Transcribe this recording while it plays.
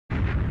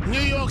New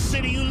York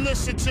City, you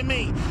listen to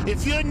me.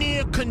 If you're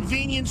near a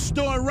convenience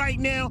store right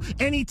now,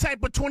 any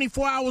type of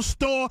 24-hour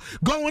store,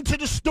 go into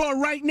the store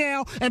right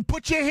now and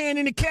put your hand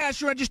in the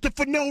cash register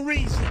for no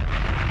reason.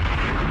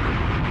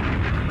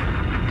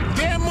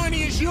 Their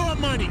money is your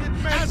money,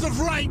 as of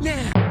right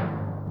now.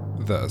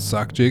 The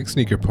Sock Jig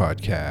Sneaker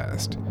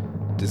Podcast.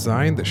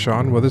 Designed the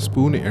Sean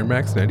Weatherspoon Air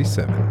Max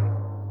 97.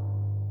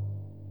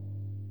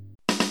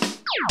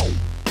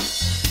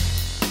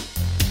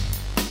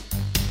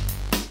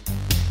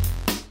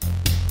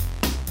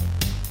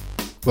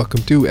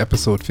 Welcome to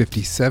episode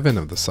 57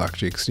 of the Sock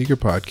Jig Sneaker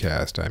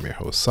Podcast. I'm your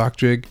host, Sock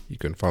Jig. You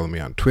can follow me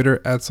on Twitter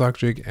at Sock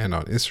Jig and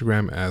on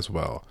Instagram as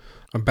well.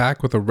 I'm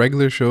back with a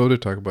regular show to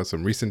talk about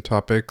some recent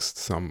topics,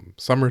 some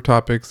summer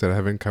topics that I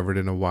haven't covered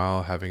in a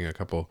while, having a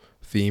couple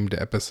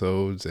themed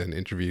episodes and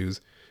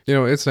interviews. You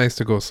know, it's nice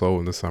to go slow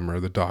in the summer,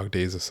 the dog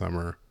days of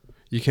summer.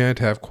 You can't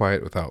have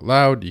quiet without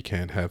loud, you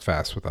can't have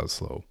fast without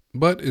slow.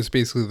 But it's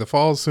basically the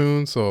fall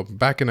soon, so I'm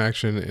back in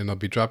action and I'll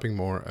be dropping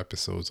more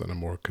episodes on a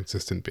more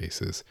consistent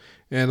basis.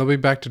 And I'll be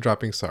back to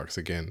dropping socks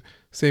again.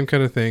 Same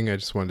kind of thing, I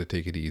just wanted to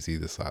take it easy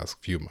this last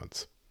few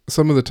months.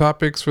 Some of the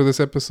topics for this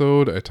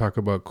episode, I talk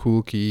about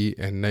Cool Key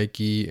and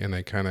Nike, and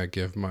I kind of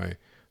give my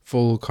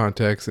full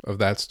context of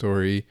that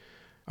story.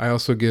 I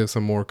also give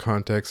some more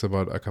context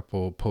about a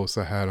couple posts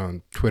I had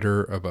on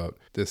Twitter about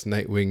this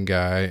Nightwing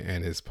guy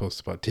and his post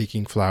about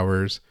taking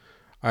flowers.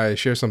 I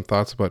share some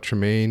thoughts about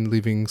Tremaine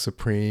leaving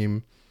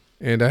Supreme,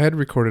 and I had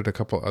recorded a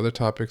couple other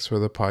topics for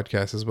the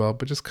podcast as well,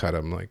 but just cut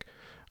them. Like,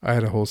 I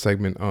had a whole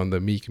segment on the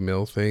Meek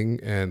Mill thing,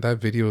 and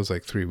that video was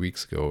like 3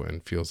 weeks ago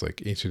and feels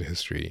like ancient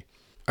history.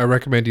 I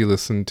recommend you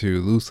listen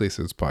to Loose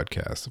Laces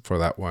podcast for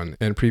that one.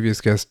 And previous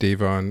guest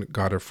Davon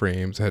Goddard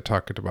Frames had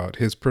talked about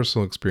his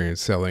personal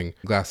experience selling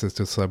glasses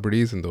to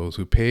celebrities and those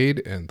who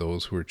paid and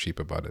those who were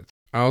cheap about it.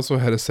 I also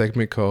had a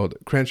segment called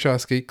Crenshaw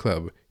Skate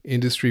Club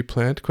Industry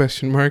Plant ?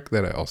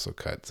 That I also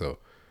cut.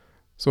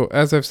 So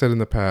as I've said in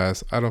the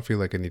past, I don't feel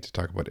like I need to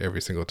talk about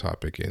every single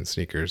topic in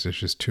sneakers. There's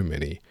just too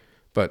many.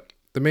 But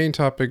the main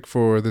topic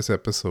for this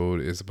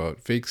episode is about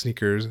fake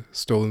sneakers,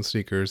 stolen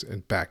sneakers,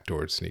 and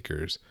backdoored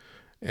sneakers.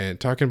 And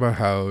talking about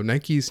how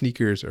Nike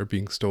sneakers are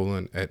being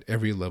stolen at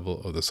every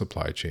level of the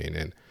supply chain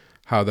and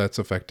how that's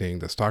affecting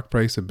the stock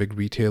price of big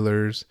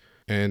retailers.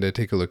 And I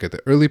take a look at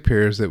the early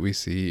pairs that we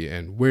see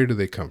and where do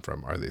they come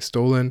from? Are they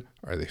stolen?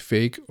 Are they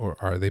fake? Or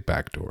are they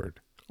backdoored?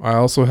 I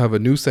also have a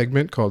new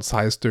segment called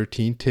Size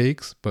 13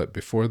 Takes, but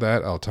before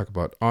that, I'll talk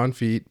about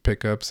on-feet,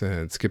 pickups,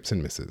 and skips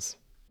and misses.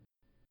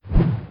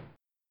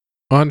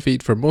 On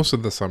feet for most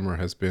of the summer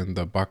has been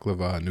the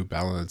Baklava New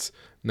Balance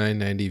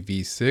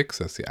 990 V6.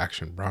 That's the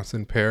Action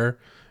Bronson pair.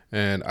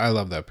 And I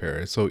love that pair.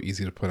 It's so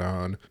easy to put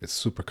on. It's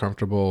super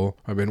comfortable.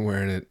 I've been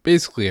wearing it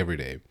basically every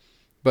day.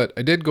 But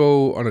I did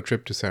go on a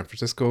trip to San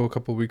Francisco a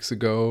couple weeks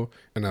ago,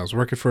 and I was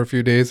working for a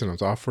few days and I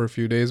was off for a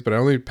few days, but I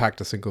only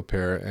packed a single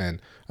pair,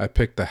 and I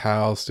picked the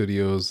HAL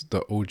Studios,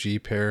 the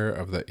OG pair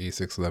of the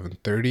A6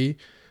 1130.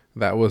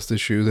 That was the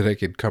shoe that I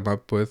could come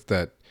up with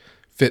that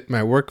fit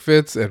my work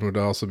fits and would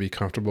also be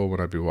comfortable when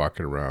I'd be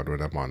walking around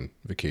when I'm on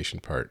vacation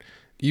part.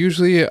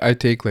 Usually I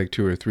take like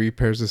 2 or 3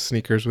 pairs of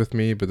sneakers with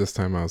me, but this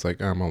time I was like,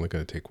 I'm only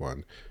going to take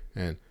one.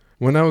 And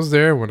when I was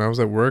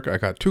at work, I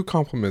got 2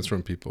 compliments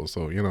from people.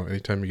 So, you know,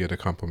 anytime you get a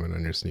compliment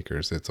on your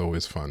sneakers, it's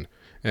always fun.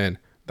 And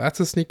that's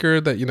a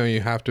sneaker that, you know,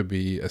 you have to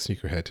be a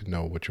sneakerhead to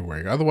know what you're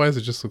wearing. Otherwise,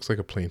 it just looks like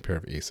a plain pair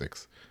of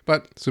Asics,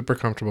 but super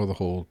comfortable the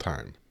whole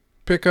time.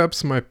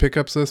 Pickups, my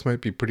pickups list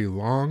might be pretty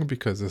long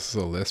because this is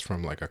a list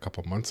from like a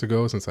couple months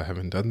ago since I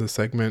haven't done this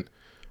segment.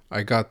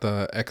 I got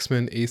the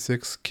X-Men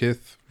Asics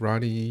Kith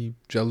Ronnie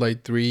Gel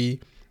Light 3.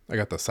 I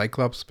got the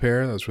Cyclops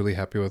pair. I was really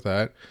happy with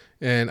that.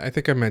 And I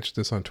think I mentioned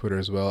this on Twitter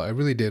as well. I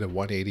really did a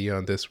 180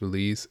 on this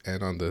release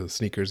and on the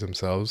sneakers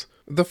themselves.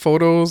 The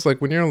photos,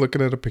 like when you're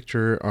looking at a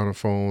picture on a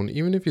phone,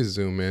 even if you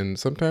zoom in,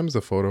 sometimes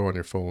the photo on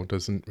your phone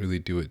doesn't really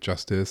do it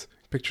justice.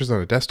 Pictures on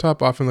a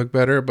desktop often look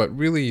better, but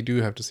really you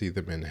do have to see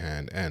them in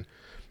hand. And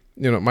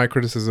you know, my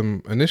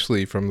criticism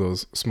initially from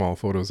those small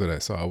photos that I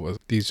saw was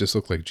these just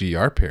look like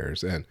GR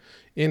pairs. And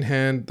in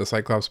hand, the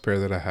Cyclops pair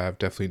that I have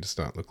definitely does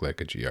not look like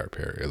a GR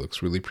pair. It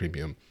looks really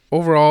premium.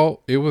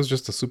 Overall, it was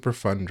just a super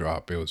fun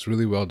drop. It was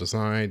really well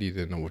designed. You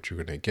didn't know what you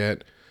were going to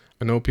get.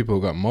 I know people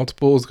who got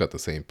multiples got the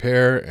same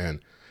pair, and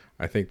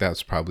I think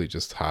that's probably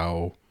just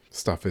how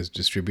stuff is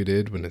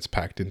distributed when it's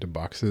packed into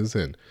boxes,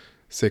 and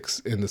 6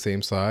 in the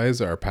same size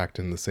are packed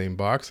in the same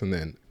box, and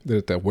then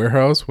at that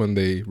warehouse, when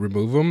they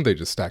remove them, they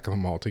just stack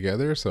them all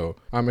together. So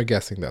I'm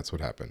guessing that's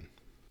what happened.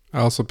 I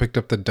also picked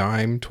up the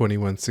Dime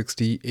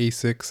 2160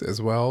 A6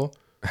 as well.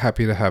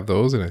 Happy to have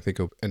those, and I think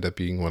it'll end up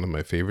being one of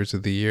my favorites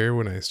of the year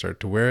when I start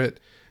to wear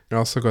it. I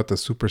also got the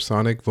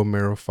Supersonic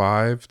Vomero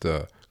 5,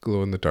 the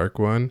glow-in-the-dark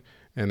one,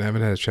 and I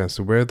haven't had a chance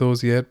to wear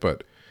those yet,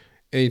 but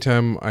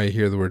anytime I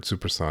hear the word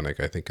Supersonic,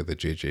 I think of the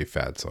JJ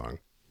Fad song.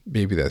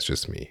 Maybe that's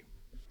just me.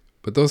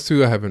 But those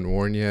 2 I haven't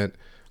worn yet.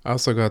 I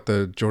also got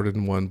the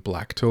Jordan 1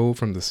 Black Toe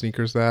from the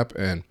Sneakers app,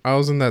 and I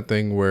was in that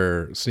thing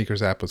where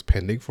Sneakers app was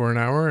pending for an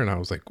hour, and I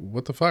was like,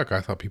 what the fuck? I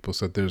thought people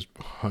said there's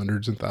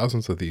hundreds and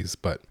thousands of these,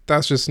 but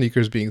that's just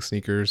sneakers being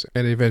sneakers,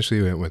 and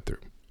eventually it went through.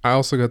 I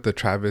also got the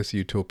Travis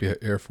Utopia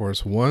Air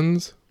Force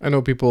Ones. I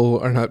know people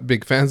are not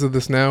big fans of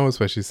this now,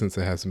 especially since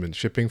it hasn't been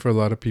shipping for a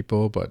lot of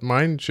people, but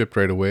mine shipped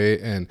right away,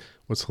 and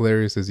what's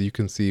hilarious is you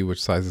can see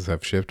which sizes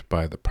have shipped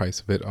by the price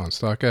of it on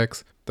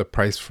StockX. The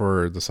price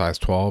for the size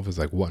 12 is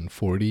like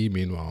 $140.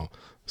 Meanwhile,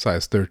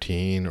 size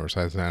 13 or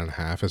size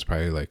 9.5 is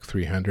probably like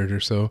 $300 or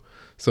so.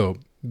 So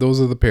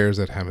those are the pairs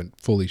that haven't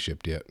fully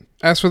shipped yet.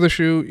 As for the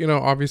shoe,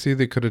 obviously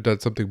they could have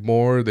done something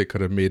more. They could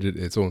have made it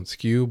its own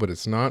SKU, but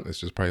it's not. It's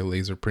just probably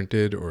laser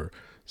printed or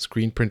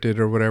screen printed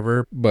or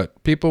whatever.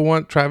 But people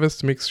want Travis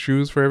to make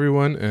shoes for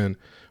everyone, and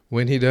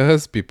when he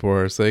does, people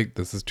are like,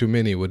 this is too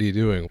many. What are you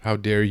doing? How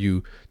dare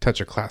you touch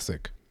a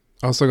classic?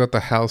 Also got the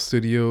HAL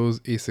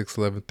Studios A6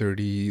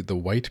 1130, the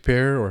white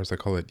pair, or as I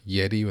call it,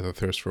 Yeti with a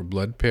thirst for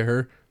blood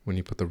pair, when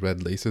you put the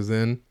red laces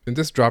in. And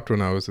this dropped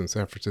when I was in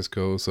San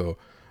Francisco, so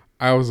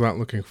I was not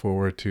looking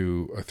forward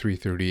to a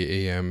 3:30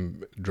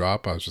 a.m.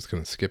 drop. I was just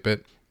going to skip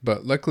it.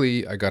 But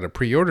luckily, I got a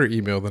pre-order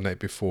email the night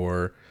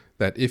before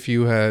that if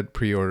you had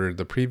pre-ordered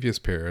the previous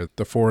pair,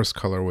 the forest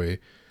colorway,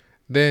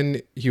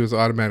 then he was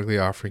automatically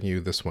offering you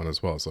this one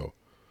as well. So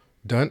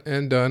done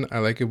and done. I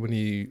like it when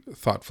he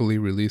thoughtfully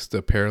released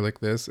a pair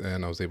like this,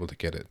 and I was able to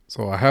get it.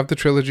 So I have the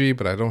trilogy,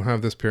 but I don't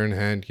have this pair in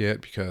hand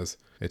yet because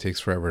it takes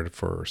forever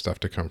for stuff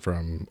to come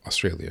from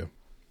Australia.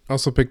 I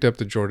also picked up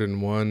the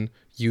Jordan 1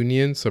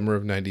 Union Summer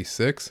of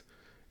 96,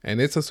 and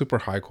it's a super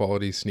high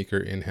quality sneaker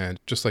in hand,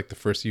 just like the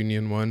first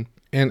Union one.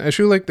 And a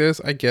shoe like this,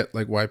 I get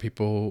like why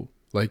people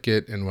like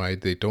it and why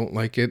they don't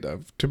like it.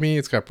 To me,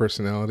 it's got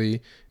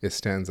personality. It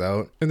stands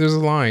out. And there's a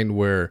line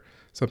where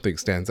something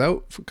stands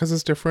out because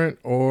it's different,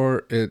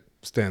 or it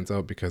stands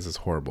out because it's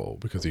horrible,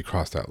 because you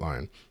crossed that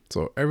line.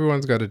 So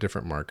everyone's got a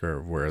different marker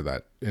of where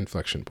that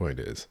inflection point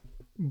is.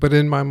 But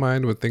in my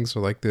mind, when things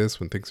are like this,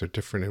 when things are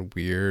different and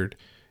weird,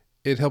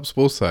 it helps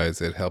both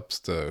sides. It helps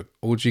the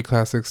OG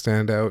classics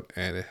stand out,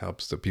 and it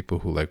helps the people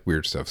who like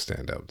weird stuff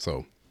stand out.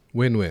 So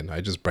win-win.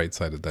 I just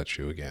bright-sided that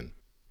shoe again.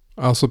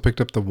 I also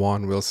picked up the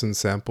Juan Wilson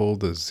sample,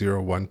 the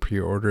 01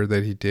 pre-order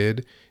that he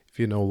did. If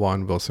you know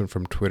Juan Wilson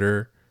from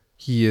Twitter,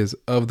 he is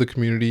of the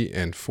community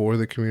and for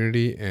the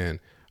community, and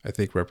I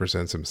think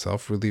represents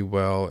himself really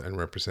well and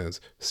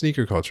represents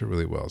sneaker culture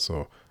really well.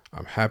 So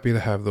I'm happy to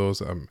have those.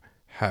 I'm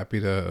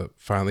happy to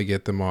finally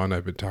get them on.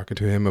 I've been talking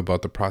to him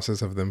about the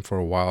process of them for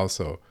a while,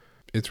 so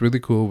it's really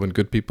cool when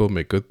good people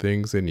make good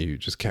things and you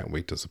just can't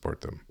wait to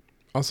support them.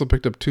 Also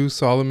picked up two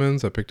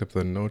Solomons. I picked up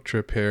the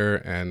Notre pair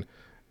and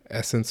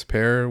Essence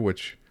pair,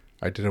 which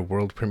I did a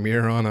world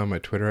premiere on my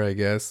Twitter, I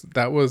guess.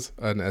 That was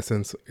an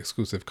Essence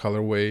exclusive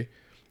colorway.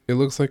 It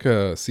looks like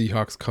a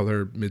Seahawks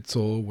color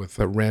midsole with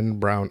a Ren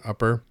brown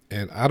upper.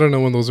 And I don't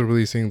know when those are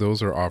releasing.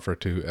 Those are offered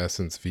to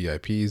Essence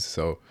VIPs.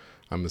 So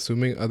I'm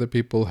assuming other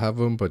people have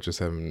them, but just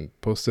haven't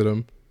posted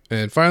them.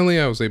 And finally,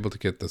 I was able to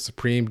get the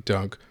Supreme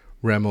Dunk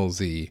Rem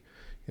Z,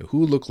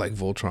 who looked like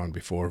Voltron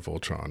before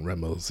Voltron,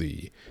 Rem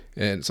Z.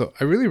 And so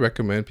I really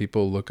recommend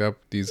people look up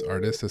these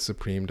artists that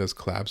Supreme does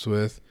collabs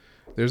with.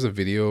 There's a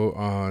video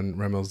on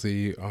Rem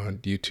Z on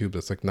YouTube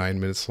that's like 9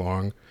 minutes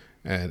long,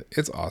 and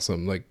it's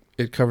awesome. Like,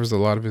 it covers a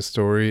lot of his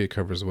story. It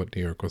covers what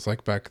New York was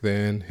like back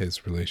then,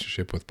 his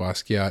relationship with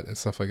Basquiat and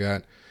stuff like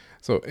that.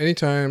 So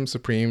anytime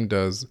Supreme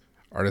does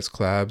artist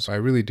collabs, I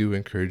really do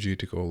encourage you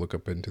to go look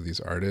up into these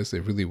artists.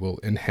 It really will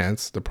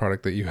enhance the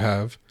product that you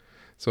have.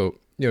 So,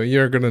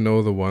 you're going to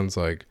know the ones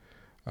like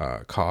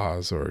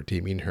Cause or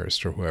Damien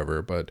Hirst or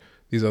whoever, but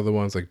these other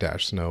ones like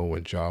Dash Snow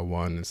and Jaw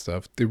One and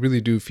stuff, they really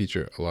do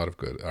feature a lot of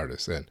good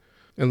artists. And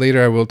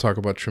later I will talk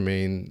about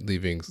Tremaine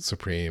leaving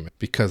Supreme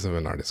because of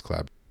an artist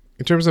collab.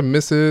 In terms of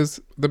misses,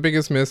 the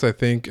biggest miss I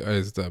think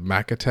is the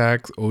Mac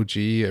Attacks OG.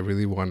 I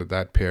really wanted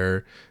that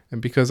pair,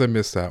 and because I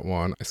missed that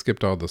one, I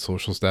skipped all the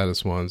social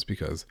status ones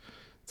because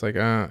it's like,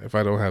 if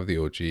I don't have the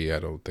OG, I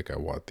don't think I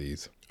want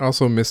these. I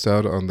also missed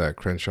out on that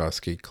Crenshaw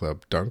Skate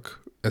Club Dunk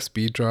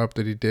SB drop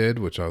that he did,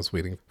 which I was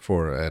waiting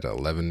for at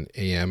 11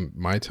 a.m.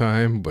 my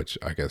time, which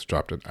I guess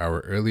dropped an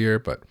hour earlier,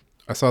 but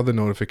I saw the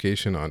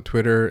notification on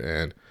Twitter,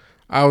 and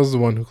I was the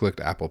one who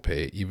clicked Apple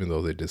Pay, even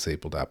though they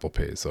disabled Apple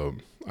Pay. So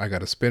I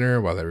got a spinner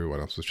while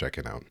everyone else was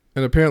checking out.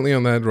 And apparently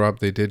on that drop,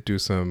 they did do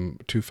some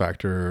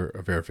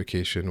 2-factor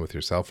verification with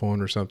your cell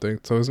phone or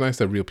something. So it was nice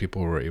that real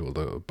people were able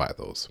to buy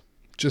those.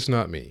 Just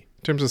not me.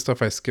 In terms of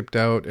stuff I skipped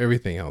out,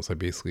 everything else I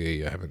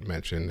haven't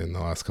mentioned in the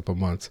last couple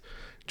months.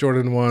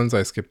 Jordan ones,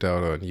 I skipped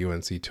out on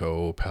UNC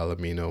Toe,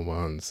 Palomino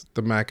ones.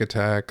 The Mac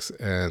Attacks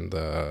and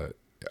the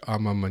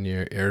Ama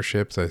Manier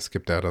airships, I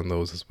skipped out on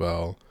those as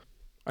well.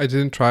 I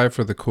didn't try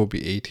for the Kobe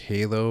 8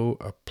 Halo.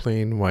 A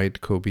plain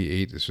white Kobe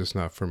 8 is just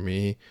not for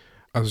me.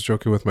 I was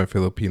joking with my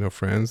Filipino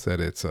friends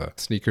that it's a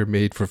sneaker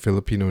made for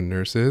Filipino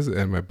nurses,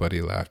 and my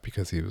buddy laughed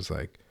because he was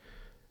like,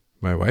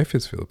 my wife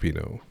is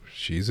Filipino.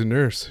 She's a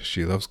nurse.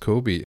 She loves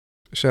Kobe.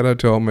 Shout out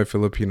to all my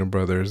Filipino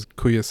brothers.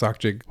 Kuya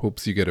Sakjig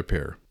hopes you get a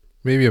pair.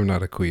 Maybe I'm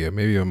not a kuya.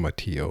 Maybe I'm a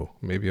tio.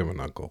 Maybe I'm an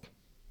uncle.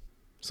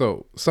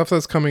 So stuff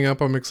that's coming up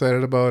I'm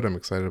excited about. I'm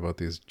excited about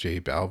these J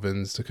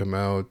Balvins to come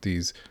out.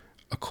 These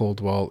a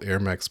Coldwell Air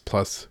Max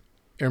Plus.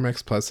 Air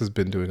Max Plus has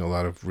been doing a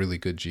lot of really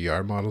good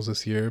GR models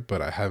this year,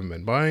 but I haven't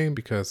been buying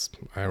because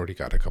I already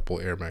got a couple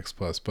Air Max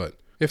Plus. But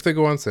if they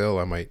go on sale,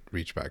 I might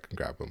reach back and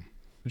grab them.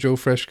 Joe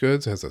Fresh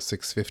Goods has a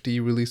 650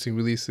 releasing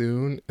really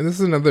soon. And this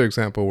is another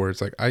example where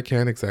it's like I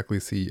can't exactly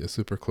see a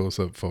super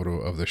close-up photo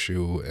of the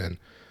shoe, and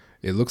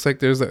it looks like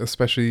there's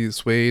especially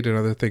suede and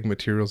other thick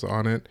materials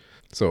on it.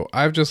 So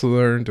I've just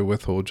learned to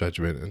withhold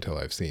judgment until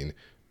I've seen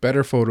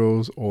better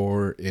photos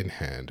or in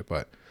hand.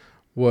 But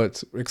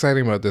what's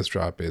exciting about this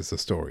drop is the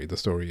story. The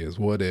story is,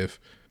 what if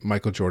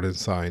Michael Jordan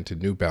signed to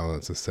New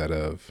Balance instead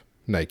of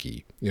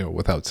Nike,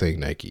 without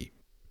saying Nike?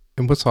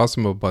 And what's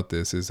awesome about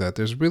this is that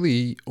there's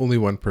really only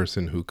one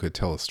person who could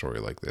tell a story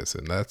like this,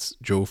 and that's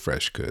Joe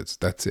Fresh Goods.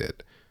 That's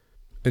it.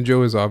 And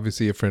Joe is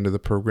obviously a friend of the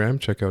program.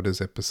 Check out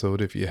his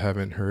episode if you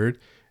haven't heard.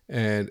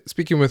 And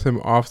speaking with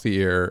him off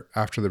the air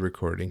after the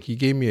recording, he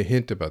gave me a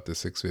hint about the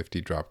 650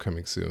 drop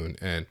coming soon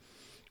and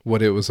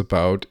what it was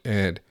about.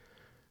 And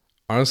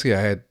honestly,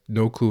 I had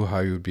no clue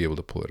how he would be able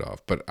to pull it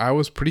off, but I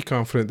was pretty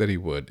confident that he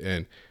would.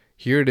 And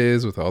here it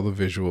is with all the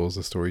visuals,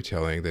 the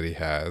storytelling that he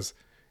has,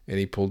 and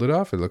he pulled it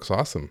off. It looks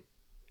awesome.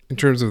 In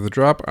terms of the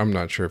drop, I'm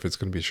not sure if it's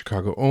going to be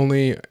Chicago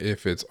only.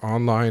 If it's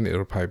online,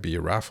 it'll probably be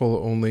a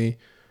raffle only.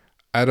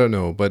 I don't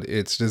know, but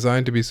it's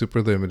designed to be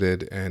super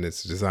limited and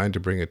it's designed to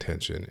bring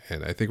attention.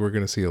 And I think we're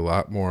going to see a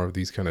lot more of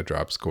these kind of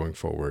drops going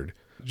forward,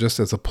 just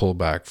as a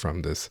pullback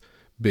from this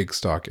big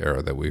stock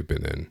era that we've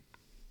been in.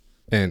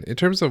 And in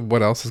terms of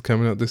what else is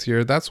coming out this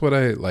year, that's what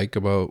I like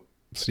about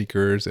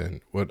sneakers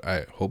and what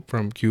I hope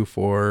from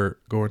Q4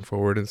 going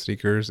forward in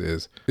sneakers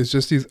is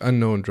just these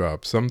unknown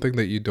drops, something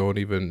that you don't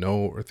even know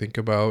or think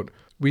about.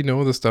 We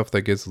know the stuff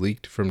that gets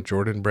leaked from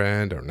Jordan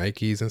Brand or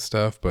Nikes and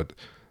stuff, but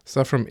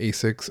stuff from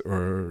Asics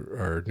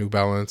or New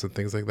Balance and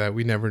things like that,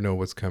 we never know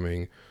what's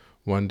coming.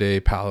 One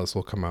day Palace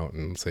will come out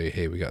and say,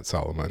 hey, we got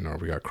Solomon or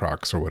we got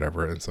Crocs or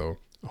whatever. And so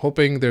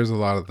hoping there's a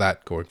lot of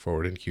that going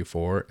forward in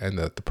Q4 and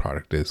that the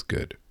product is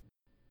good.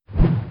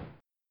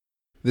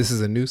 This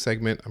is a new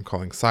segment I'm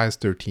calling Size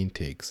 13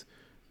 Takes.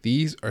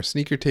 These are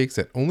sneaker takes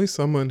that only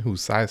someone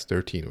who's size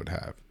 13 would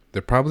have.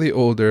 They're probably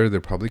older,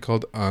 they're probably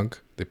called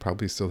Unk, they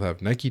probably still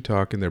have Nike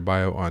Talk in their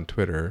bio on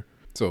Twitter.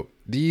 So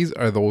these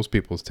are those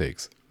people's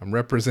takes. I'm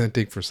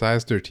representing for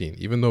size 13,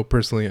 even though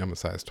personally I'm a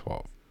size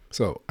 12.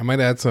 So I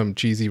might add some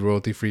cheesy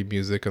royalty-free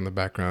music on the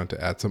background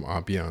to add some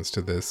ambiance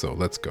to this, so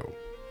let's go.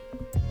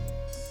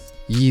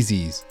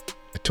 Yeezys.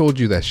 I told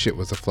you that shit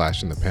was a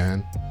flash in the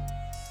pan.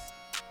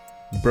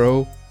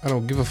 Bro, I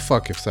don't give a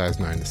fuck if size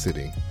 9 is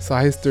sitting.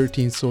 Size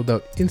 13 sold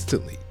out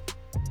instantly.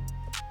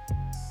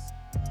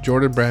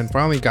 Jordan Brand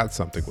finally got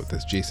something with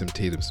this Jason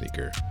Tatum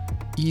sneaker.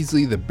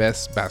 Easily the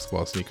best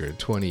basketball sneaker in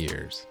 20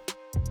 years.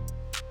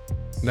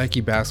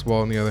 Nike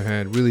basketball, on the other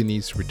hand, really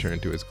needs to return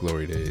to its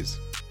glory days.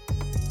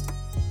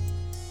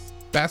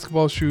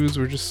 Basketball shoes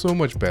were just so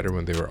much better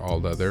when they were all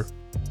leather.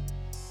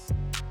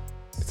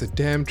 It's a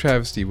damn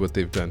travesty what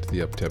they've done to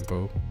the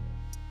up-tempo.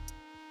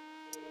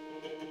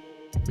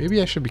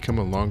 Maybe I should become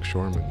a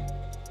longshoreman.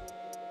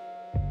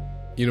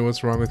 You know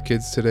what's wrong with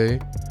kids today?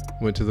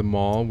 Went to the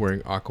mall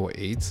wearing Aqua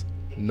 8s.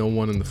 No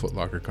one in the Foot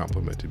Locker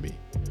complimented me.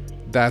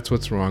 That's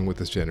what's wrong with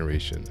this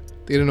generation.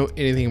 They don't know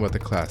anything about the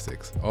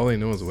classics. All they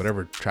know is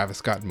whatever Travis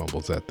Scott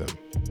mumbles at them.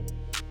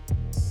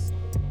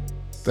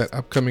 That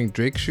upcoming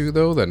Drake shoe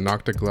though, that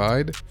Nocta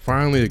Glide,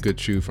 finally a good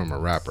shoe from a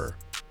rapper.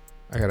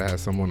 I gotta ask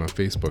someone on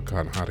Facebook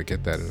on how to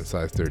get that in a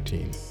size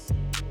 13.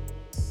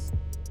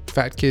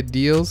 Fat Kid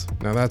Deals,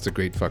 now that's a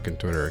great fucking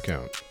Twitter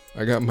account.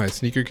 I got my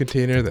sneaker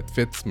container that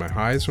fits my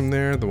highs from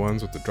there, the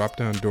ones with the drop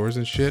down doors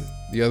and shit.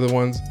 The other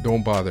ones,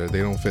 don't bother, they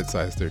don't fit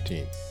size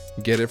 13.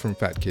 Get it from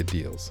Fat Kid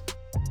Deals.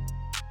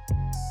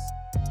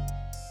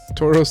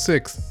 Toro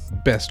 6,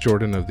 best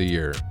Jordan of the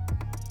year.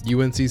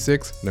 UNC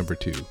 6, number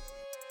 2.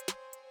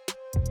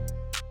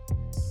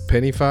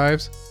 Penny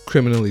 5s,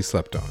 criminally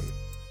slept on.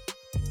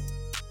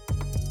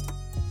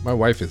 My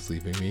wife is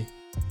leaving me.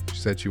 She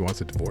said she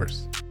wants a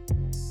divorce.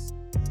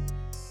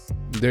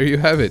 There you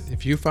have it.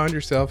 If you found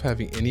yourself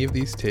having any of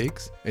these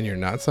takes and you're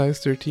not size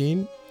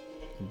 13,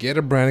 get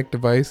a Brannick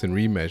device and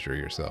remeasure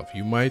yourself.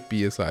 You might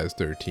be a size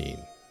 13.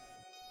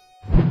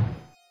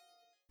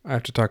 I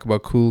have to talk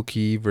about Cool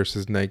Key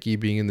versus Nike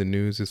being in the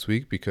news this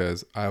week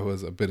because I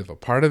was a bit of a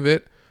part of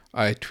it.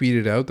 I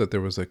tweeted out that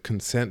there was a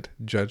consent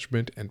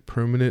judgment and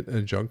permanent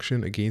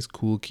injunction against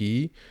Cool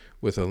Key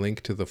with a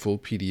link to the full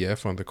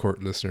PDF on the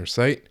court listener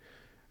site.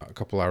 A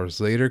couple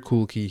hours later,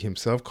 Cool Key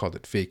himself called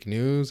it fake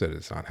news, that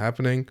it's not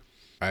happening.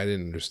 I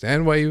didn't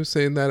understand why he was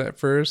saying that at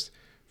first.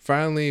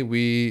 Finally,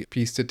 we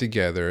pieced it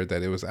together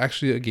that it was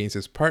actually against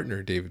his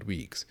partner, David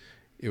Weeks.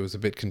 It was a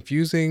bit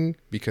confusing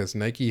because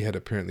Nike had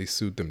apparently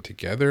sued them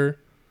together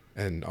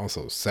and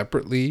also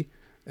separately.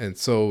 And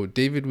so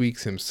David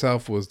Weeks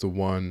himself was the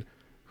one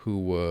who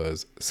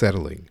was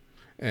settling.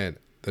 And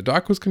the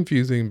doc was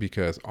confusing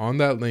because on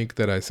that link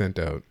that I sent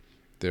out,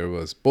 there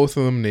was both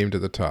of them named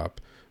at the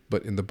top,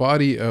 But in the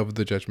body of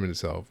the judgment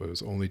itself, it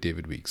was only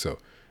David Weeks. So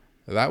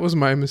that was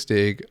my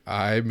mistake.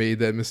 I made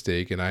that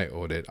mistake and I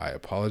owed it. I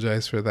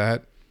apologize for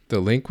that. The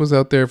link was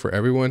out there for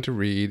everyone to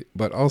read,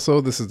 but also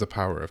this is the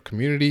power of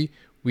community.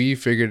 We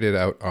figured it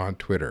out on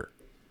Twitter.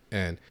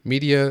 And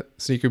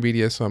Sneaker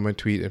Media saw my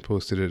tweet and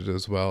posted it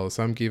as well.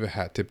 Some gave a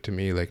hat tip to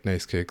me like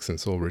Nice Kicks and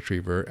Soul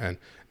Retriever, and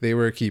they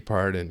were a key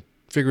part in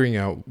figuring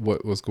out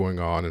what was going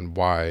on and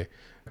why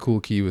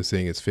Cool Key was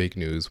saying it's fake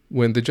news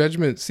when the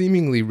judgment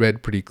seemingly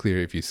read pretty clear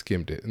if you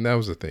skimmed it. And that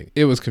was the thing.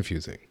 It was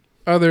confusing.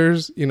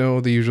 Others,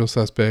 the usual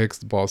suspects,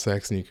 the ball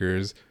sack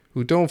sneakers,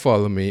 who don't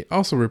follow me,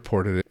 also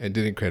reported it and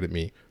didn't credit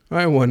me.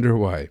 I wonder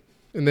why.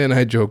 And then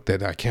I joked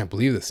that I can't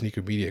believe that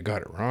Sneaker Media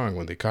got it wrong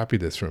when they copied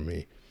this from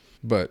me.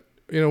 But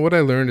what I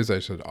learned is I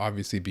should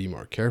obviously be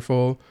more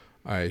careful.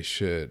 I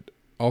should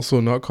also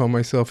not call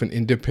myself an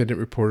independent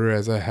reporter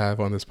as I have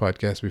on this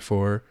podcast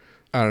before.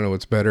 I don't know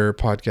what's better,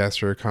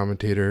 podcaster,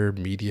 commentator,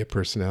 media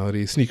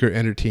personality, sneaker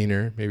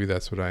entertainer. Maybe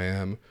that's what I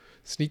am.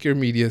 Sneaker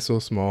media is so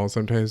small.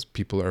 Sometimes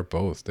people are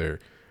both. They're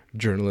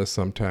journalists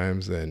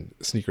sometimes and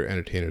sneaker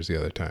entertainers the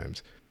other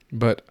times.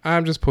 But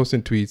I'm just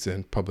posting tweets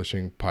and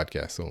publishing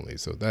podcasts only.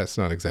 So that's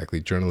not exactly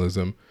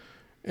journalism.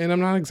 And I'm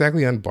not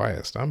exactly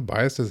unbiased. I'm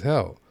biased as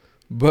hell.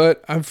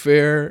 But I'm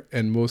fair,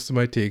 and most of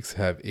my takes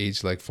have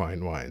aged like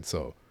fine wine,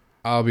 so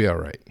I'll be all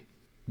right.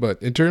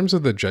 But in terms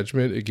of the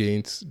judgment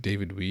against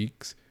David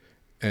Weeks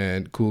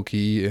and Cool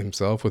Key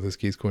himself with his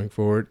case going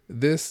forward,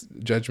 this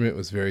judgment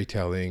was very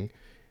telling.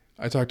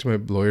 I talked to my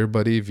lawyer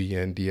buddy,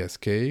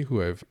 VNDSK,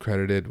 who I've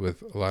credited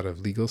with a lot of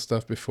legal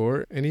stuff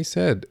before, and he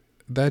said,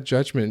 that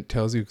judgment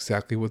tells you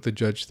exactly what the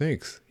judge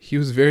thinks. He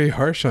was very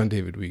harsh on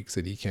David Weeks,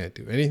 that he can't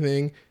do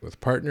anything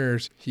with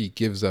partners. He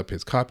gives up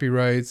his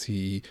copyrights.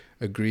 He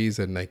agrees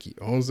that Nike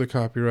owns the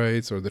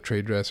copyrights or the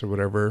trade dress or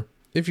whatever.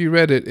 If you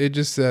read it, it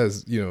just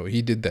says,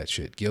 he did that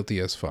shit. Guilty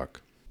as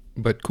fuck.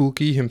 But Cool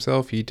Key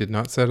himself, he did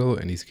not settle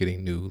and he's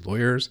getting new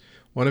lawyers.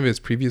 One of his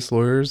previous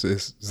lawyers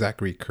is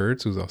Zachary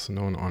Kurtz, who's also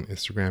known on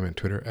Instagram and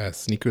Twitter as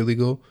Sneaker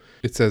Legal.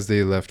 It says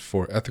they left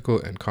for ethical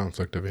and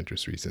conflict of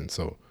interest reasons.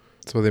 So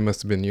they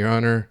must have been, Your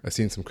Honor, I've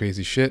seen some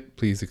crazy shit.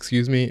 Please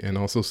excuse me and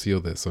also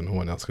seal this so no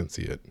one else can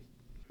see it.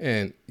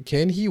 And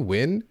can he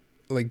win?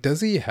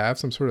 Does he have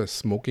some sort of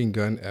smoking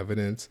gun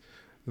evidence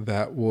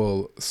that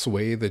will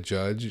sway the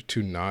judge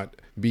to not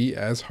be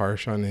as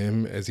harsh on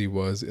him as he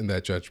was in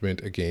that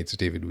judgment against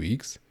David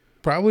Weeks?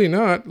 Probably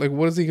not.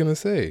 What is he going to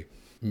say?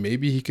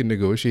 Maybe he can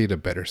negotiate a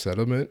better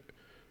settlement.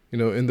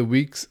 In the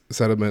Weeks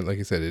settlement, like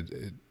I said,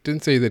 it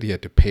didn't say that he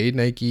had to pay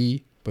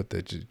Nike, but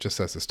that he just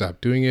has to stop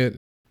doing it.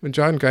 When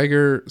John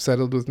Geiger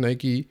settled with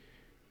Nike,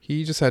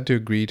 he just had to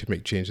agree to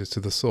make changes to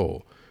the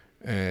sole.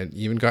 And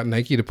even got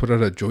Nike to put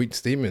out a joint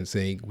statement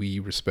saying, we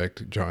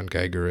respect John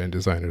Geiger and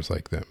designers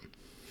like them.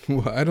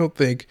 Well, I don't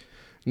think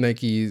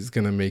Nike's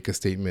going to make a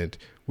statement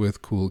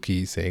with Cool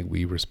Key saying,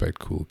 we respect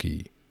Cool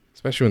Key.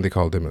 Especially when they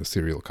called him a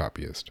serial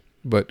copyist.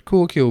 But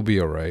Cool Key will be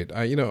all right.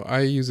 I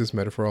use this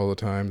metaphor all the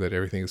time that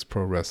everything is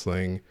pro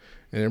wrestling.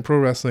 And in pro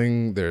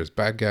wrestling, there's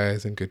bad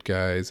guys and good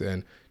guys.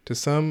 And to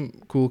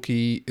some, Cool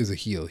Key is a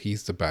heel.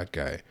 He's the bad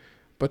guy.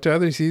 But to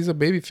others, he's a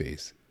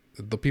babyface.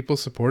 The people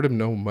support him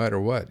no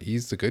matter what.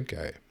 He's the good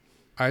guy.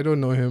 I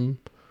don't know him.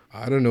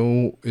 I don't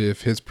know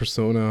if his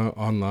persona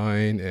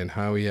online and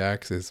how he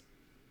acts is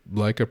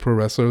like a pro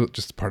wrestler,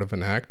 just part of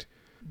an act.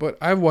 But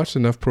I've watched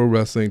enough pro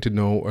wrestling to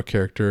know a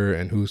character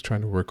and who's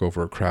trying to work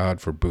over a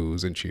crowd for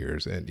boos and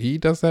cheers. And he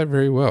does that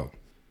very well.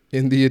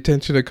 In the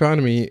attention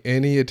economy,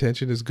 any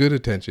attention is good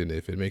attention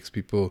if it makes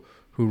people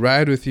who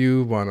ride with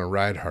you want to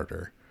ride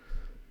harder.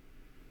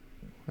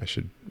 I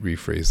should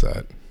rephrase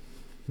that.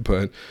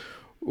 But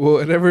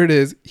whatever it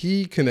is,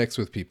 he connects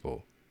with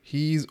people.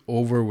 He's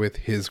over with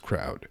his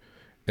crowd.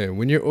 And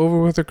when you're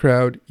over with a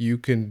crowd, you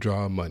can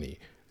draw money.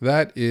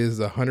 That is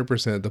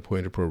 100% the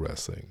point of pro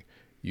wrestling.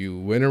 You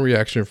win a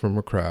reaction from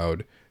a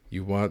crowd.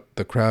 You want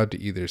the crowd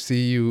to either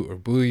see you or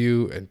boo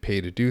you and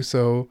pay to do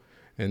so.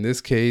 In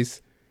this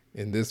case,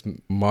 in this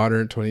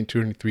modern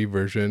 2023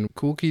 version,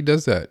 Cool Key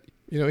does that.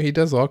 He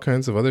does all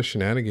kinds of other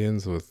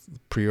shenanigans with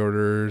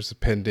pre-orders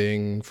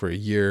pending for a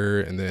year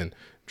and then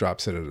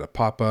drops it at a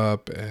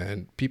pop-up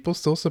and people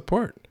still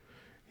support.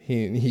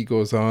 He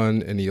goes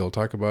on and he'll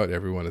talk about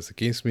everyone is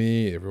against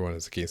me, everyone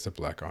is against a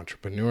black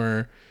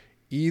entrepreneur.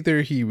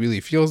 Either he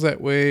really feels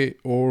that way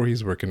or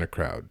he's working a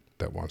crowd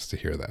that wants to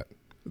hear that.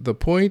 The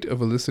point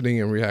of eliciting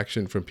a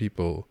reaction from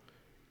people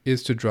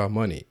is to draw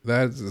money.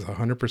 That is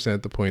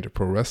 100% the point of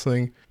pro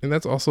wrestling. And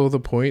that's also the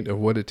point of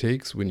what it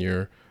takes when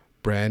your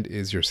brand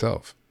is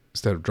yourself.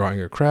 Instead of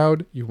drawing a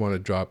crowd, you want to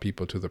draw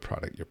people to the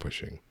product you're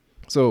pushing.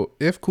 So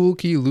if Cool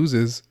Key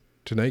loses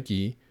to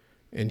Nike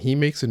and he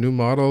makes a new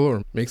model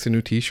or makes a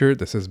new t-shirt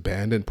that says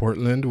banned in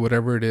Portland,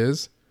 whatever it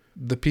is,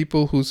 the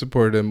people who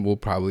support him will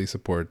probably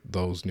support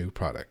those new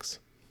products.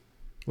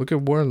 Look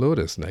at Warren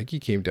Lotus. Nike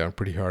came down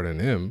pretty hard on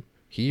him.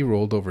 He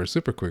rolled over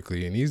super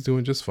quickly and he's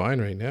doing just fine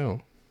right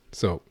now.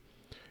 So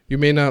you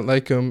may not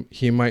like him.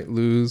 He might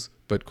lose,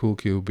 but Cool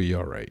Key will be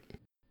all right.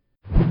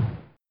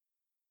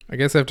 I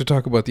guess I have to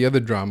talk about the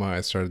other drama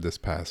I started this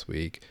past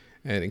week.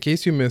 And in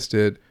case you missed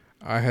it,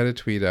 I had a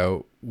tweet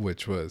out,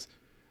 which was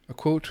a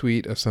quote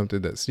tweet of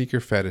something that Sneaker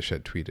Fetish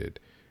had tweeted.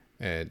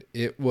 And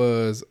it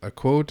was a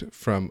quote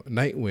from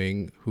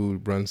Nightwing,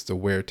 who runs the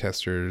Wear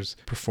Testers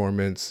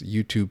Performance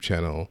YouTube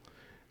channel,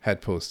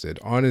 had posted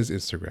on his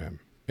Instagram.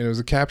 And it was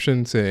a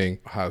caption saying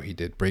how he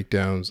did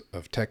breakdowns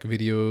of tech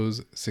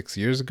videos 6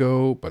 years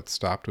ago, but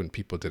stopped when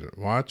people didn't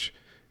watch.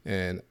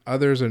 And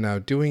others are now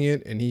doing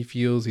it, and he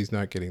feels he's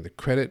not getting the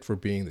credit for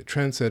being the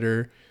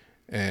trendsetter.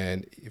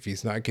 And if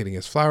he's not getting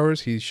his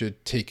flowers, he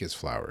should take his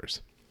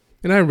flowers.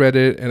 And I read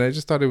it, and I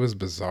just thought it was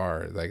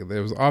bizarre. Like,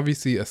 there was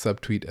obviously a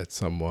subtweet at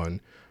someone,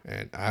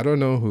 and I don't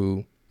know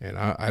who, and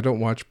I don't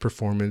watch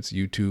performance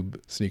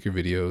YouTube sneaker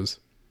videos.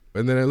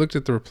 And then I looked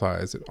at the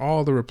replies, and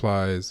all the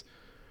replies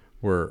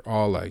were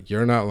all like,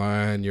 "You're not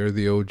lying, you're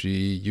the OG,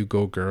 you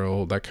go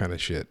girl," that kind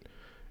of shit.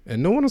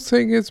 And no one was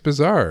saying it's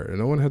bizarre, and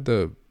no one had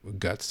the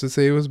guts to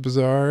say it was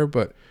bizarre.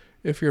 But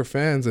if you're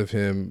fans of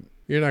him,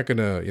 you're not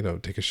gonna,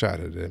 take a shot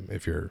at him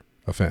if you're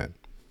a fan.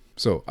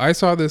 So I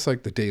saw this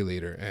like the day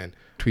later and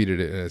tweeted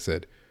it, and I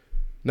said,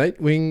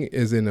 "Nightwing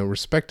is in a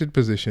respected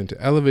position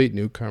to elevate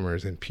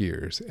newcomers and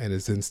peers, and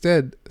is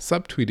instead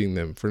subtweeting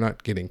them for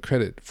not getting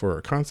credit for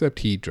a concept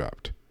he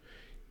dropped.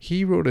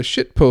 He wrote a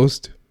shit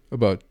post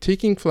about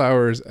taking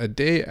flowers a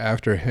day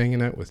after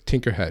hanging out with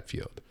Tinker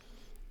Hatfield.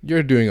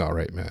 You're doing all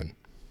right, man."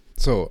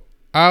 So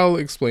I'll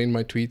explain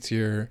my tweets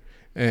here,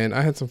 and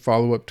I had some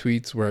follow-up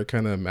tweets where I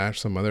kind of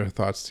mashed some other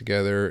thoughts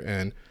together,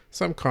 and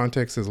some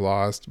context is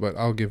lost, but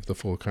I'll give the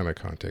full kind of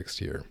context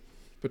here.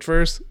 But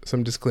first,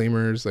 some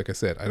disclaimers. Like I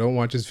said, I don't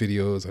watch his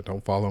videos. I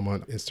don't follow him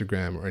on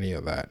Instagram or any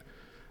of that.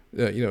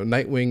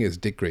 Nightwing is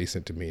Dick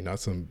Grayson to me, not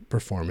some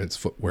performance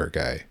footwear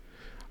guy.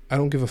 I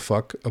don't give a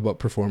fuck about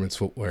performance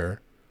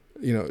footwear.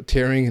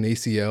 Tearing an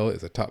ACL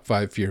is a top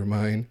 5 fear of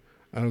mine.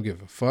 I don't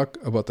give a fuck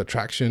about the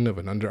traction of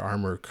an Under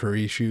Armour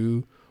Curry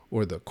shoe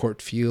or the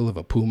court feel of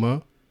a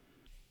Puma.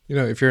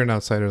 If you're an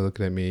outsider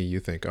looking at me, you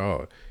think,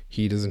 oh,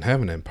 he doesn't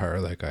have an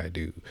empire like I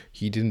do.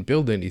 He didn't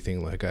build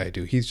anything like I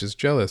do. He's just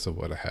jealous of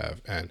what I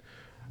have. And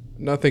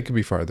nothing could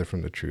be farther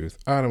from the truth.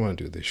 I don't want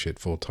to do this shit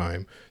full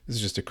time. This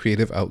is just a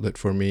creative outlet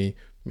for me.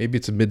 Maybe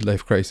it's a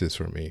midlife crisis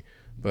for me.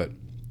 But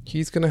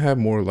he's going to have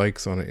more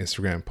likes on an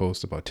Instagram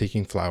post about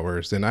taking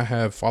flowers than I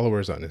have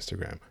followers on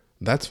Instagram.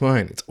 That's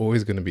fine. It's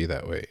always going to be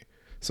that way.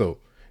 So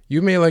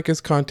you may like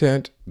his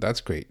content.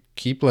 That's great.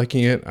 Keep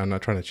liking it. I'm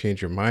not trying to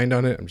change your mind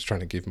on it. I'm just trying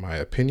to give my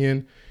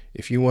opinion.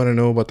 If you want to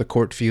know about the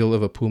court feel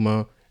of a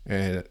Puma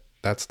and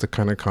that's the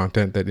kind of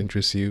content that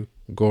interests you,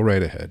 go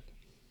right ahead.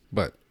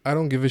 But I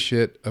don't give a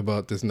shit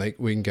about this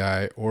Nightwing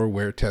guy or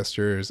Wear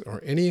Testers or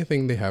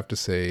anything they have to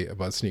say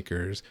about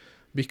sneakers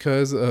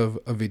because of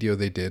a video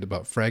they did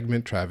about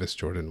Fragment Travis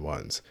Jordan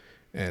 1s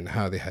and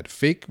how they had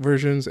fake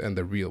versions and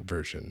the real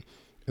version.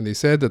 And they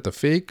said that the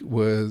fake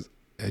was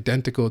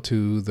identical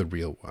to the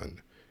real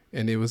one.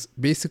 And it was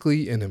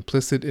basically an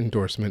implicit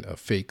endorsement of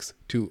fakes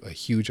to a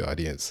huge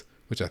audience,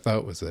 which I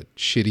thought was a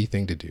shitty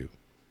thing to do.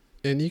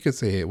 And you could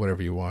say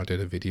whatever you want in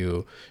a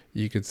video.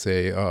 You could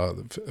say, oh,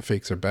 the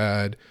fakes are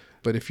bad.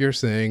 But if you're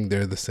saying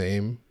they're the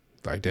same,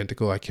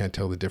 identical, I can't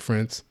tell the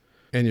difference,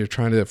 and you're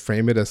trying to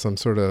frame it as some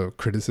sort of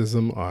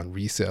criticism on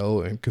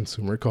resale and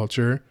consumer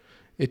culture,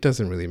 it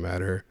doesn't really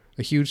matter.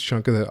 A huge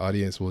chunk of that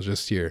audience will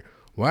just hear,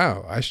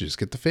 wow, I should just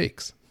get the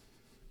fakes.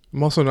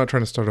 I'm also not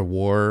trying to start a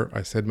war.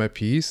 I said my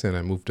piece and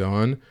I moved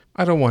on.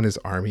 I don't want his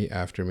army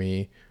after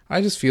me.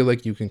 I just feel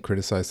like you can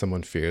criticize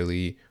someone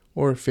fairly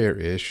or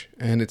fair-ish,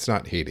 and it's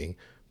not hating.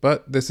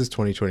 But this is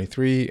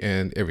 2023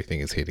 and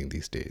everything is hating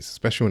these days,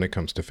 especially when it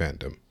comes to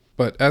fandom.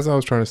 But as I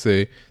was trying to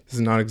say, this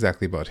is not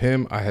exactly about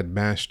him. I had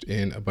mashed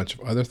in a bunch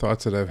of other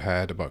thoughts that I've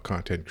had about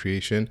content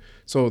creation.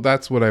 So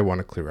that's what I want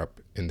to clear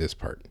up in this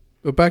part.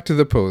 But back to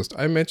the post,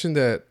 I mentioned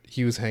that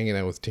he was hanging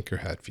out with Tinker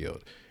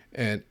Hatfield.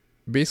 And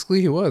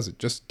basically he was.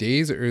 Just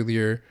days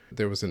earlier,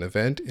 there was an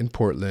event in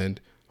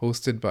Portland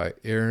hosted by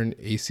Aaron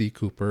A.C.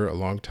 Cooper, a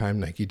longtime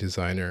Nike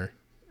designer.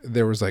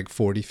 There was like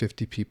 40,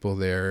 50 people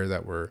there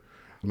that were,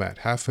 Matt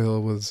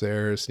Halfhill was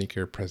there,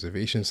 Sneaker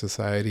Preservation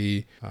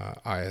Society,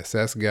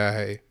 ISS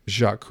guy,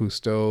 Jacques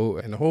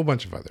Cousteau, and a whole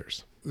bunch of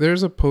others.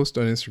 There's a post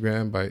on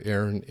Instagram by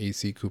Aaron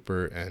A.C.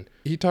 Cooper, and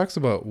he talks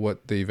about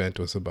what the event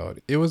was about.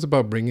 It was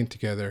about bringing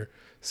together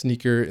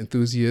sneaker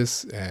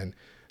enthusiasts and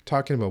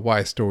talking about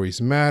why stories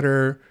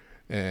matter.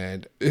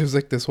 And it was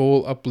like this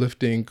whole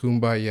uplifting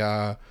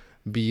kumbaya,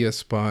 be a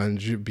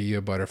sponge, be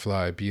a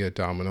butterfly, be a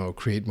domino,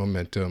 create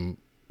momentum,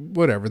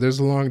 whatever. There's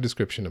a long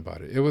description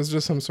about it. It was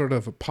just some sort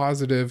of a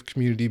positive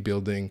community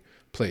building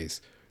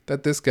place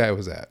that this guy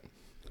was at.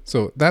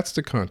 So that's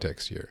the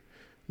context here.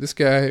 This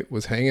guy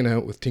was hanging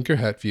out with Tinker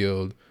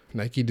Hatfield,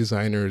 Nike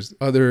designers,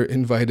 other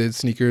invited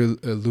sneaker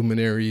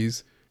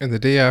luminaries. And the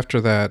day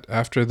after that,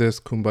 after this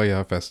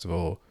Kumbaya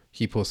festival,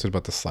 he posted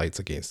about the slights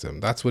against him.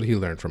 That's what he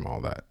learned from all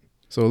that.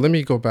 So let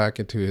me go back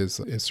into his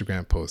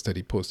Instagram post that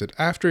he posted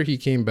after he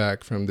came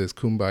back from this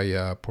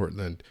Kumbaya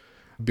Portland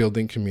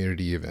building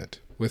community event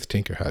with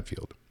Tinker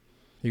Hatfield.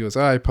 He goes,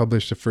 I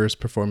published the first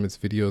performance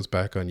videos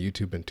back on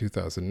YouTube in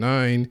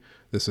 2009.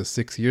 This was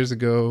 6 years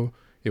ago.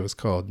 It was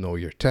called Know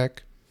Your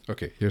Tech.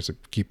 Okay, here's the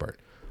key part.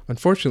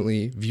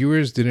 Unfortunately,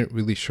 viewers didn't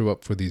really show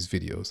up for these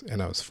videos,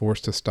 and I was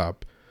forced to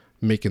stop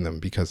making them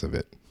because of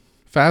it.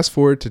 Fast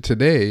forward to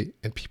today,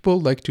 and people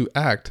like to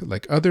act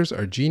like others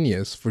are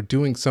genius for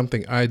doing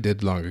something I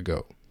did long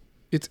ago.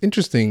 It's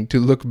interesting to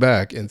look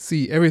back and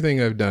see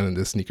everything I've done in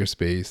this sneaker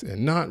space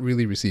and not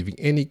really receiving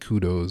any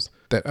kudos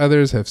that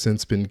others have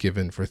since been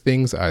given for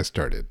things I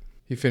started.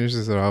 He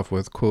finishes it off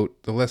with,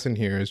 quote, "The lesson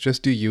here is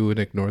just do you and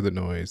ignore the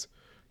noise."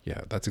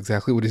 Yeah, that's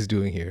exactly what he's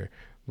doing here.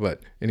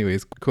 But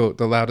anyways, quote,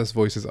 "The loudest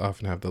voices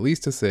often have the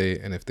least to say,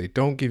 and if they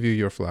don't give you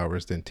your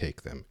flowers, then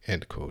take them,"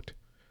 end quote.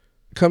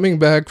 Coming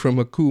back from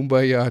a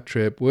kumbaya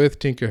trip with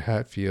Tinker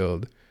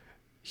Hatfield,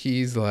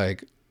 he's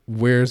like,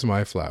 where's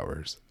my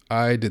flowers?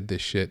 I did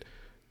this shit.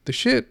 The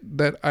shit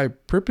that I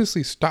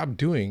purposely stopped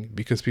doing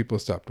because people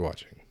stopped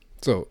watching.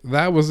 So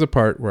that was the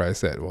part where I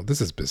said, well,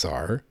 this is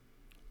bizarre.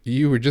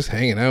 You were just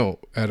hanging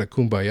out at a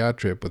kumbaya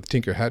trip with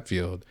Tinker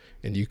Hatfield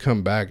and you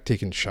come back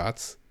taking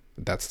shots.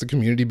 That's the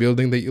community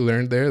building that you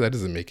learned there? That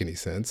doesn't make any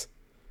sense.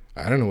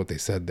 I don't know what they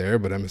said there,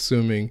 but I'm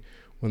assuming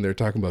when they're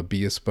talking about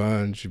be a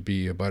sponge,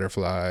 be a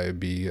butterfly,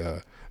 be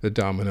a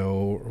domino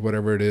or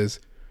whatever it is,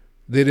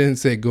 they didn't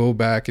say go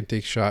back and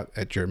take shot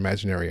at your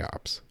imaginary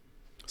ops.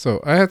 So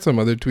I had some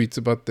other tweets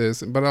about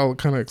this, but I'll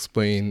kind of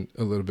explain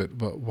a little bit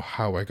about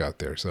how I got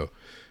there. So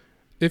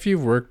if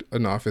you've worked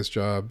an office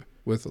job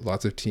with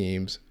lots of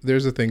teams,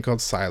 there's a thing called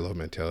silo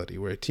mentality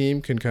where a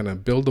team can kind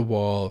of build a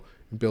wall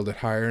and build it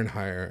higher and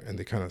higher, and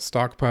they kind of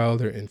stockpile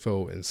their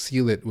info and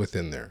seal it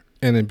within there.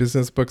 And in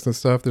business books and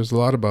stuff, there's a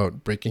lot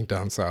about breaking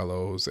down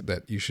silos,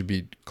 that you should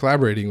be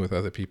collaborating with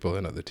other people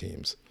and other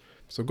teams.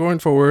 So going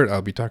forward,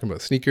 I'll be talking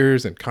about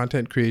sneakers and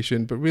content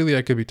creation, but really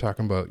I could be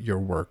talking about your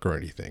work or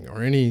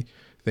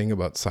anything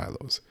about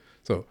silos.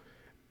 So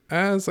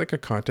as like a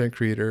content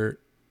creator,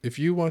 if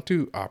you want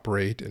to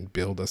operate and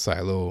build a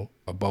silo,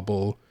 a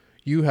bubble,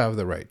 you have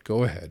the right.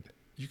 Go ahead.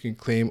 You can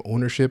claim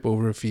ownership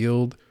over a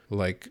field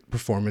like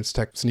performance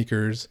tech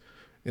sneakers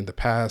in the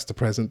past, the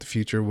present, the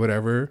future,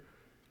 whatever.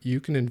 You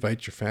can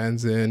invite your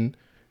fans in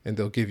and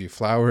they'll give you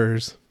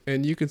flowers.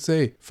 And you could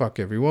say, fuck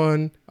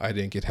everyone. I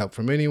didn't get help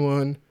from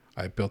anyone.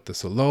 I built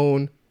this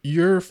alone.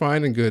 You're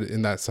fine and good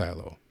in that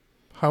silo.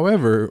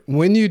 However,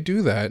 when you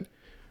do that,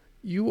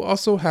 you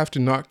also have to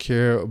not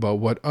care about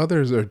what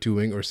others are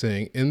doing or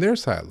saying in their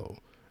silo,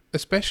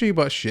 especially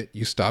about shit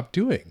you stopped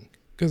doing.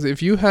 Because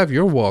if you have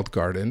your walled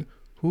garden,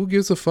 who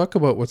gives a fuck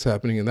about what's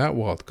happening in that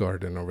walled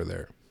garden over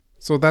there?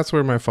 So that's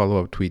where my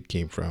follow-up tweet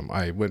came from.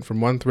 I went from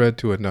one thread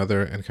to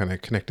another and kind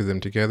of connected them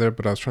together,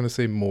 but I was trying to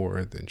say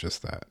more than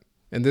just that.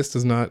 And this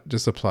does not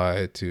just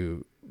apply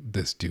to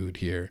this dude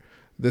here.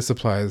 This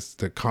applies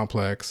to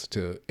Complex,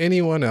 to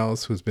anyone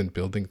else who's been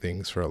building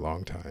things for a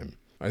long time.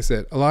 I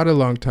said, a lot of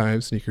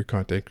long-time sneaker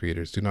content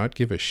creators do not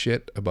give a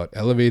shit about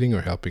elevating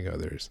or helping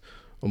others.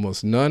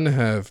 Almost none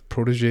have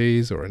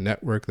proteges or a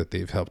network that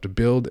they've helped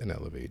build and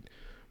elevate,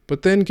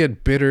 but then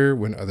get bitter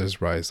when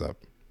others rise up.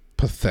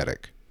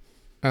 Pathetic.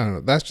 I don't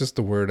know, that's just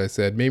the word I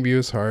said. Maybe it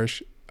was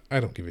harsh. I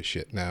don't give a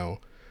shit now.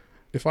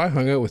 If I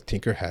hung out with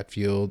Tinker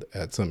Hatfield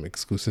at some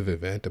exclusive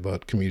event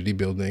about community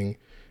building,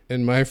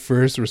 and my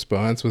first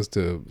response was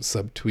to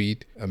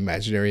subtweet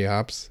imaginary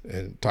ops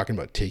and talking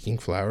about taking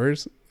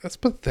flowers, that's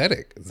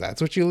pathetic.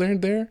 That's what you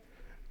learned there?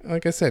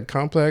 Like I said,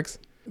 Complex,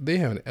 they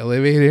haven't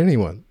elevated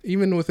anyone,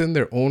 even within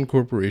their own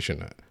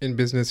corporation. In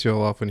business,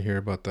 you'll often hear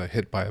about the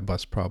hit by a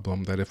bus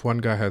problem, that if one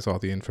guy has all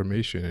the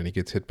information and he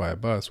gets hit by a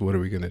bus, what are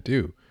we going to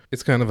do?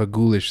 It's kind of a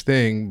ghoulish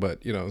thing,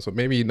 but so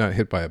maybe not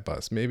hit by a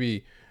bus.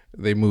 Maybe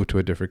they move to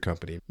a different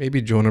company.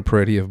 Maybe Jonah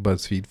Peretti of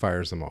BuzzFeed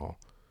fires them all.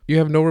 You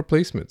have no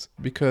replacements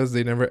because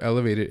they never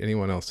elevated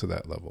anyone else to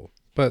that level.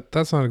 But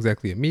that's not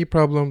exactly a me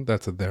problem,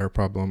 that's a their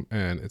problem,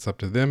 and it's up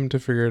to them to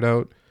figure it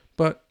out,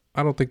 but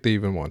I don't think they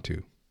even want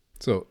to.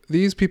 So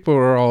these people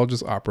are all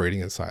just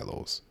operating in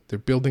silos. They're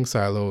building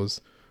silos.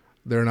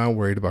 They're not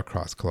worried about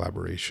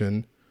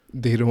cross-collaboration.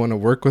 They don't want to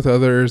work with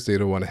others. They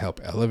don't want to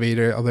help elevate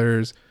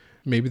others.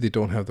 Maybe they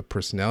don't have the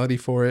personality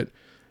for it.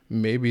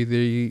 Maybe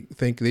they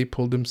think they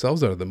pulled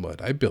themselves out of the mud.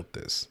 I built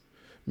this.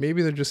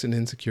 Maybe they're just an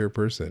insecure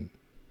person.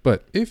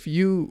 But if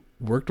you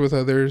worked with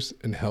others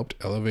and helped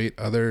elevate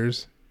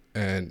others,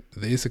 and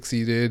they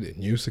succeeded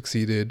and you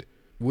succeeded,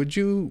 would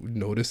you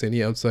notice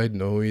any outside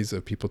noise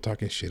of people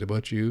talking shit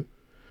about you?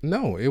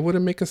 No, it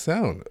wouldn't make a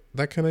sound.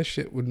 That kind of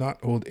shit would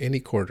not hold any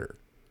quarter.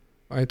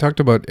 I talked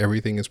about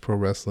everything is pro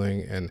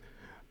wrestling, and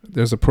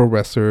there's a pro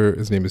wrestler,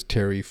 his name is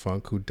Terry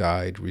Funk, who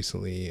died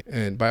recently.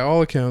 And by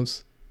all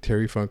accounts,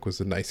 Terry Funk was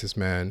the nicest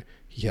man.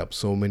 He helped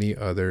so many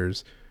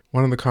others.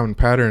 One of the common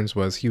patterns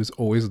was he was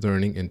always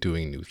learning and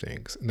doing new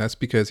things. And that's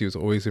because he was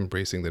always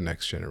embracing the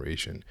next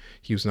generation.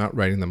 He was not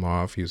writing them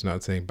off. He was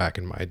not saying back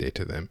in my day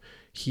to them.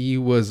 He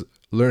was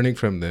learning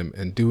from them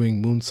and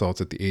doing moonsaults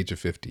at the age of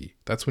 50.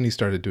 That's when he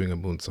started doing a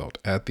moonsault,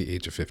 at the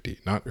age of 50,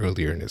 not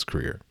earlier in his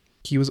career.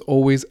 He was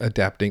always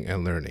adapting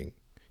and learning.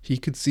 He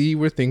could see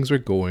where things were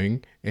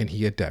going and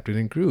he adapted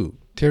and grew.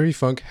 Terry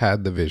Funk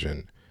had the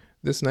vision.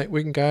 This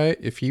Nightwing guy,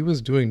 if he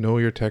was doing Know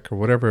Your Tech or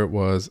whatever it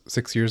was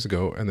 6 years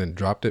ago and then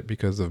dropped it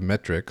because of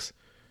metrics,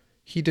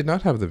 he did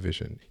not have the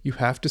vision. You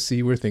have to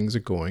see where things are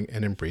going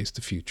and embrace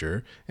the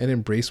future and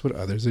embrace what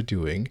others are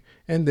doing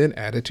and then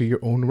add it to your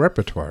own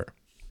repertoire.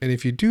 And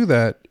if you do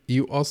that,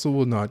 you also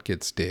will not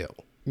get stale.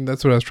 And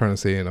that's what I was trying to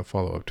say in a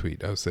follow-up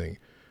tweet. I was saying,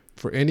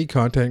 for any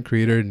content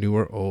creator, new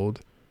or old,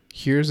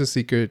 here's a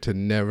secret to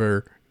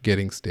never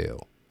getting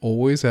stale.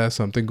 Always have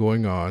something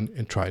going on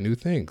and try new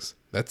things.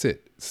 That's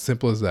it. It's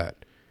simple as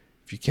that.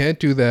 If you can't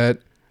do that,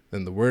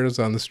 then the word is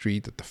on the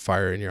street that the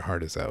fire in your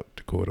heart is out,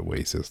 to quote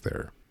Oasis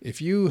there.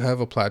 If you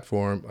have a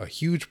platform, a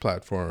huge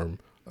platform,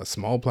 a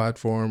small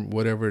platform,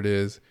 whatever it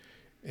is,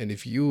 and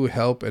if you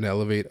help and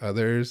elevate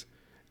others,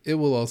 it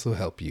will also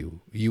help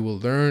you. You will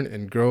learn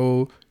and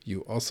grow.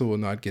 You also will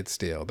not get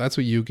stale. That's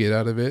what you get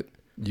out of it.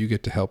 You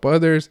get to help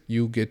others.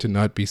 You get to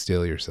not be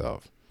stale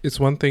yourself. It's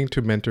one thing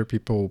to mentor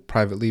people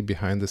privately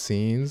behind the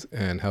scenes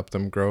and help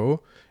them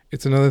grow.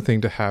 It's another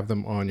thing to have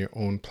them on your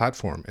own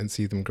platform and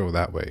see them grow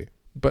that way.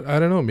 But I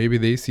don't know, maybe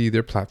they see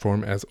their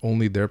platform as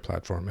only their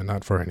platform and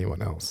not for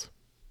anyone else.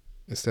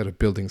 Instead of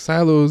building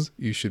silos,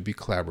 you should be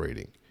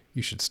collaborating.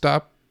 You should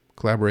stop,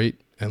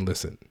 collaborate, and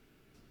listen.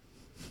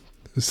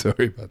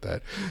 Sorry about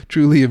that.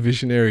 Truly a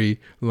visionary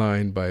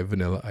line by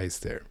Vanilla Ice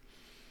there.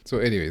 So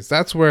anyways,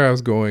 that's where I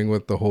was going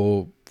with the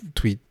whole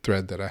tweet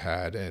thread that I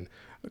had. And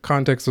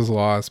context was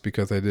lost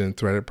because I didn't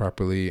thread it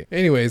properly.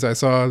 Anyways, I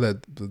saw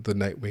that the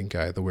Nightwing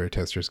guy, the Wear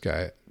Testers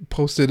guy,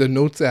 posted a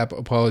Notes app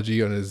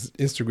apology on his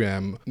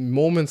Instagram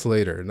moments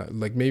later,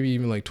 like maybe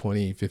even like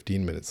 20,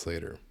 15 minutes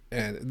later.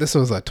 And this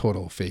was a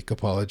total fake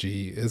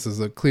apology. This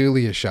is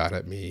clearly a shot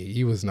at me.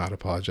 He was not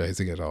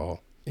apologizing at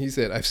all. He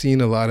said, I've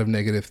seen a lot of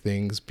negative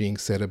things being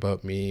said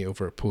about me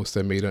over a post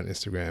I made on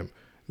Instagram.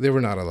 There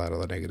were not a lot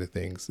of negative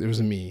things. There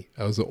was me.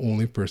 I was the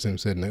only person who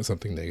said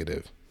something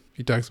negative.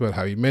 He talks about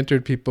how he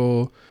mentored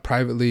people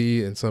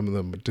privately and some of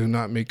them do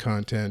not make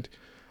content.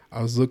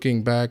 I was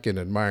looking back and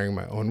admiring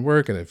my own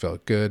work and it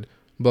felt good,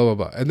 blah, blah,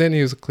 blah. And then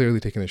he was clearly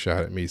taking a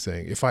shot at me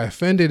saying, if I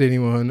offended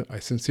anyone, I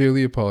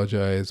sincerely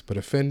apologize, but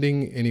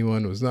offending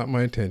anyone was not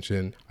my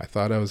intention. I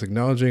thought I was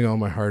acknowledging all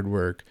my hard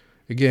work.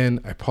 Again,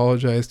 I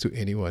apologize to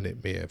anyone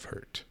it may have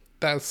hurt.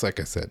 That's, like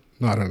I said,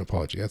 not an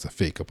apology. That's a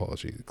fake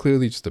apology.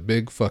 Clearly just a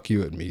big fuck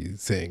you at me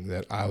saying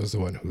that I was the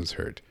one who was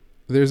hurt.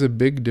 There's a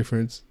big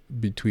difference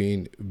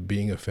between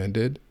being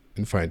offended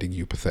and finding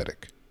you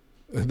pathetic.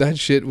 That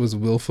shit was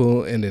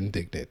willful and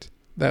indignant.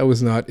 That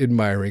was not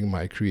admiring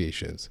my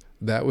creations.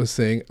 That was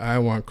saying I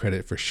want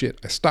credit for shit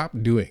I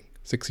stopped doing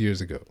 6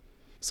 years ago.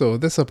 So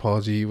this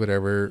apology,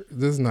 whatever,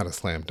 this is not a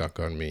slam dunk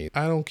on me.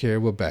 I don't care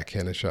what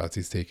backhanded shots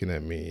he's taking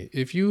at me.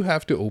 If you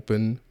have to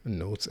open a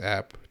Notes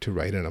app to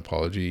write an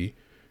apology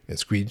and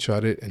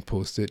screenshot it and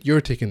post it, you're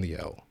taking the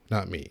L,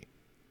 not me.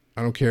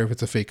 I don't care if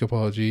it's a fake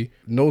apology.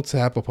 Notes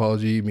app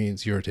apology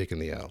means you're taking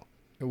the L.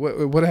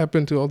 What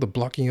happened to all the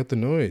blocking out the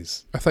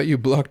noise? I thought you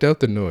blocked out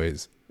the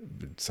noise.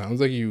 It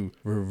sounds like you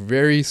were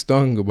very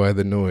stung by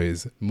the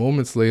noise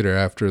moments later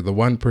after the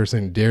one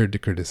person dared to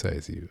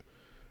criticize you.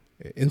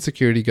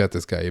 Insecurity got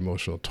this guy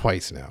emotional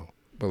twice now.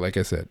 But like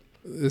I said,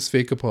 this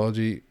fake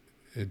apology,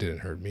 it didn't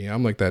hurt me.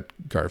 I'm like that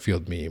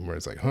Garfield meme where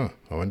it's like, I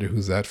wonder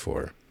who's that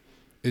for.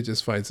 It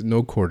just finds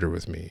no quarter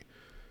with me.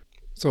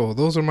 So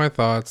those are my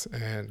thoughts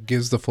and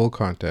gives the full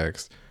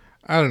context.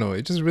 I don't know.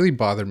 It just really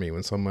bothered me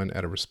when someone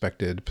at a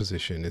respected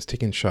position is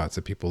taking shots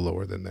at people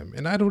lower than them.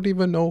 And I don't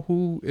even know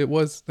who it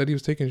was that he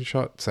was taking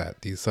shots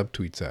at, these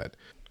subtweets at.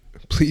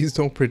 Please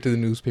don't print to the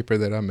newspaper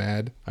that I'm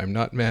mad. I'm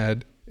not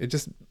mad. It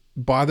just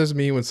bothers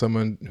me when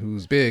someone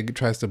who's big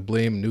tries to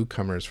blame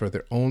newcomers for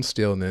their own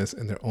staleness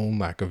and their own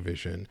lack of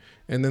vision.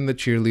 And then the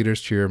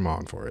cheerleaders cheer them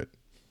on for it.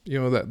 You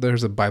know, that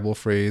there's a Bible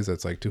phrase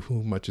that's like, to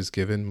whom much is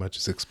given, much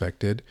is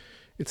expected.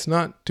 It's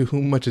not to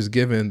whom much is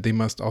given, they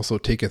must also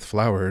taketh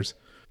flowers.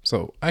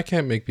 So I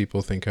can't make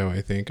people think how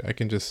I think. I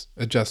can just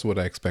adjust what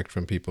I expect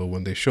from people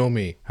when they show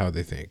me how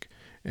they think.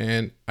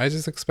 And I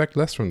just expect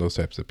less from those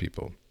types of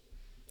people.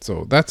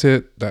 So that's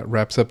it. That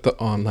wraps up the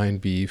online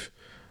beef.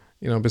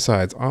 You know,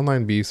 besides,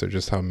 online beefs are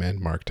just how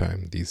men mark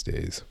time these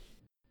days.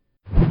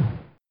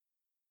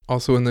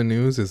 Also in the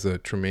news is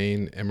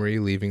Tremaine Emory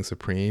leaving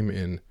Supreme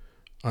in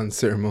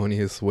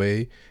unceremonious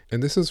way.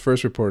 And this is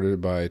first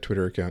reported by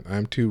Twitter account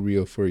I'm Too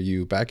Real For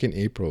You back in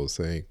April,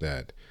 saying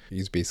that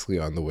he's basically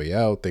on the way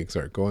out, things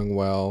aren't going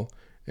well,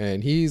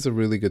 and he's a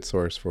really good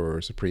source for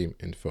Supreme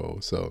info.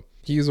 So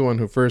he's the one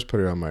who first put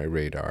it on my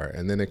radar,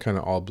 and then it kind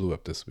of all blew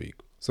up this week.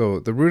 So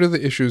the root of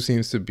the issue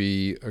seems to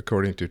be,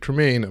 according to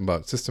Tremaine,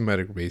 about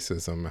systematic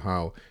racism,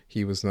 how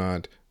he was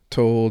not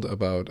told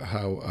about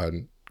how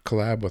a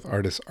collab with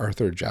artist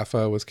Arthur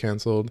Jaffa was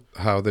canceled,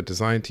 how the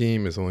design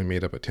team is only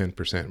made up of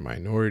 10%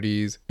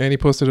 minorities, and he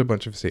posted a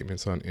bunch of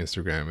statements on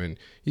Instagram. And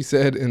he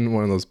said in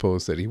one of those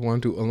posts that he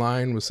wanted to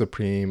align with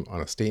Supreme on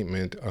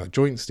a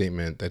joint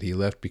statement that he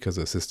left because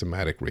of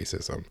systematic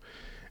racism.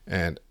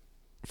 And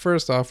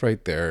first off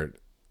right there,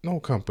 no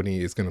company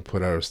is going to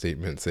put out a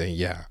statement saying,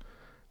 yeah,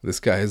 this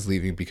guy is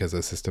leaving because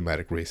of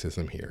systematic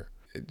racism here.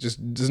 It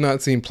just does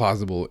not seem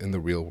plausible in the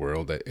real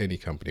world that any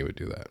company would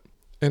do that.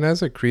 And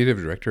as a creative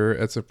director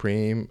at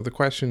Supreme, the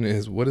question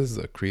is, what does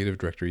a creative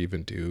director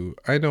even do?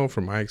 I know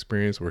from my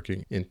experience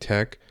working in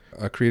tech,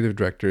 a creative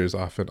director is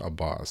often a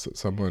boss,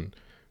 someone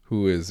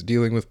who is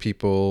dealing with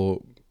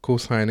people,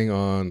 co-signing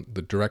on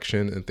the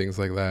direction and things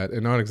like that,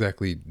 and not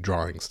exactly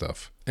drawing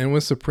stuff. And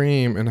with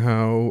Supreme and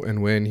how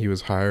and when he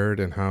was hired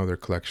and how their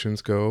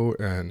collections go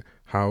and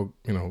how,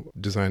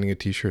 designing a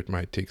t-shirt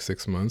might take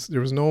 6 months, there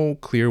was no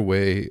clear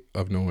way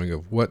of knowing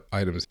of what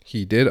items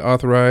he did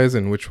authorize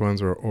and which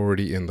ones were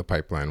already in the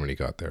pipeline when he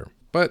got there.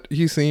 But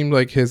he seemed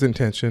like his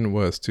intention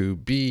was to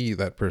be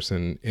that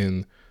person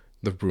in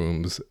the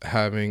rooms,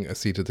 having a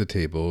seat at the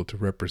table to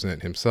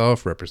represent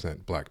himself,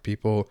 represent Black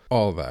people,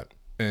 all that.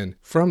 And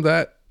from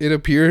that, it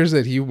appears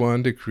that he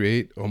wanted to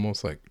create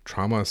almost like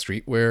trauma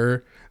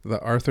streetwear. The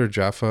Arthur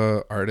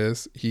Jaffa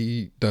artist,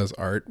 he does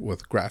art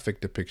with graphic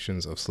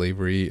depictions of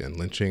slavery and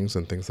lynchings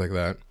and things like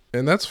that.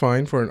 And that's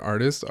fine for an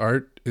artist.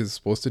 Art is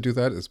supposed to do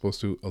that. It's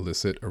supposed to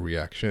elicit a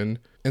reaction.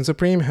 And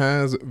Supreme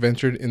has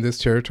ventured in this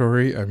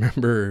territory. I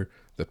remember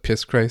the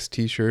Piss Christ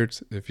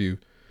t-shirts. If you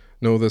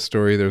know the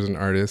story, there's an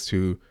artist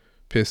who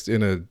pissed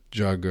in a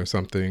jug or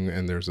something,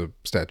 and there's a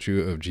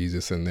statue of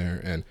Jesus in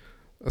there. And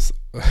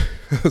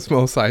a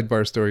small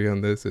sidebar story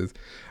on this is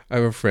I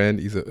have a friend,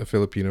 he's a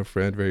Filipino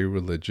friend, very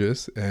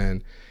religious,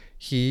 and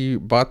he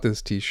bought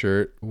this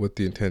t-shirt with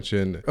the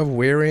intention of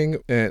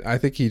wearing, and I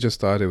think he just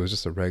thought it was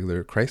just a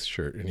regular Christ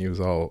shirt, and he was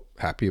all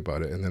happy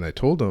about it. And then I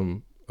told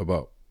him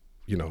about,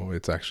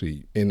 it's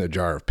actually in a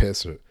jar of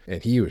piss,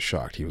 and he was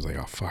shocked. He was like,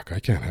 oh fuck,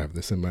 I can't have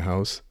this in my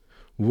house.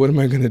 What am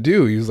I gonna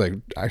do? He was like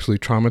actually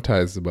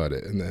traumatized about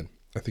it. And then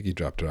I think he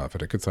dropped it off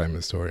at a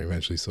consignment store and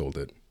eventually sold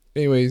it.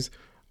 Anyways,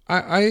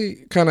 I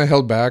kind of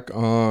held back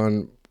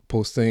on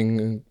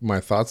posting my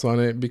thoughts on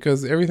it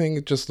because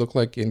everything just looked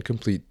like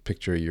incomplete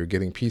picture. You're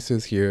getting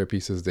pieces here,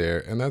 pieces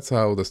there, and that's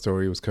how the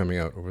story was coming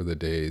out over the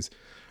days.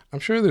 I'm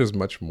sure there's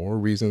much more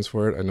reasons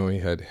for it. I know he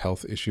had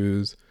health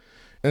issues,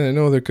 and I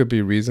know there could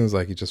be reasons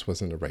like he just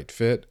wasn't the right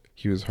fit,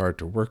 he was hard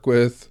to work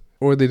with,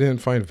 or they didn't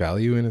find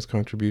value in his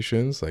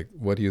contributions, like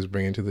what he was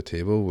bringing to the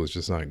table was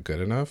just not good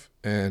enough.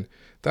 And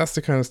that's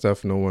the kind of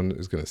stuff no one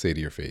is going to say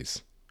to your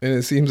face. And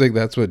it seems like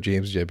that's what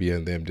James Jebbia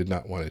and them did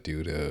not want to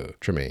do to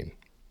Tremaine.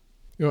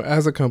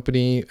 As a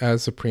company,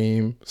 as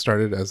Supreme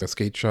started as a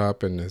skate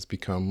shop and has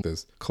become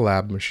this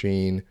collab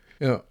machine,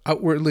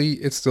 outwardly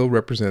it still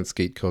represents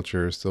skate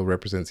culture, still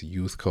represents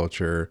youth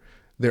culture.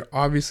 They're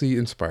obviously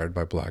inspired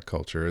by Black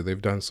culture.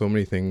 They've done so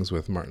many things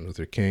with Martin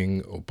Luther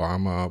King,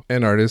 Obama,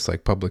 and artists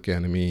like Public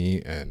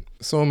Enemy, and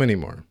so many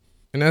more.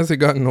 And as they've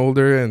gotten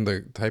older and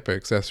the type of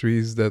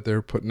accessories that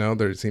they're putting out,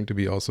 they seem to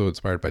be also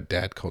inspired by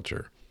dad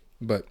culture.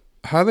 But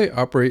how they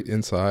operate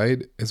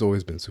inside has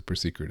always been super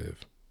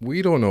secretive.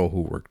 We don't know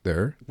who worked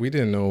there. We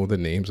didn't know the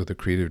names of the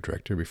creative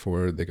director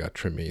before they got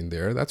Tremaine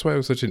there. That's why it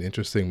was such an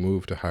interesting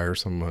move to hire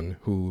someone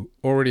who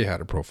already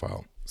had a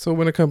profile. So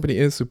when a company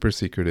is super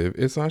secretive,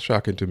 it's not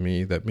shocking to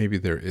me that maybe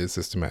there is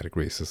systematic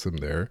racism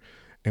there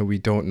and we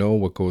don't know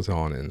what goes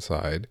on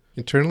inside.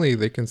 Internally,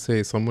 they can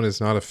say someone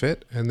is not a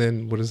fit, and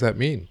then what does that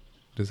mean?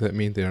 Does that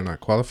mean they're not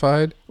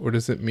qualified, or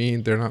does it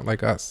mean they're not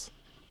like us?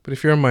 But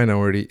if you're a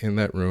minority in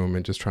that room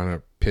and just trying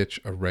to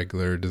pitch a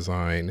regular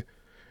design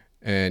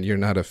and you're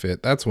not a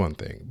fit, that's one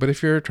thing. But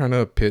if you're trying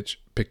to pitch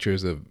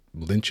pictures of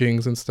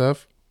lynchings and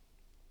stuff,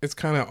 it's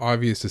kind of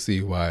obvious to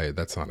see why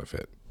that's not a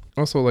fit.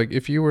 Also, like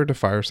if you were to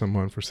fire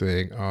someone for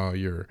saying, oh,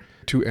 you're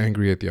too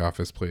angry at the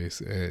office place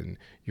and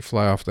you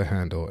fly off the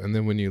handle, and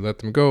then when you let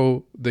them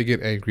go, they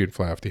get angry and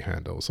fly off the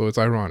handle. So it's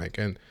ironic.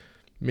 And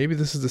maybe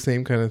this is the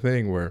same kind of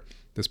thing where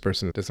this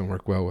person doesn't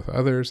work well with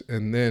others,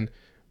 and then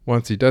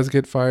once he does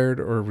get fired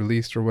or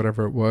released or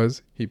whatever it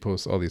was, he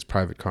posts all these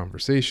private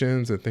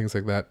conversations and things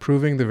like that,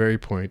 proving the very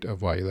point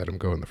of why you let him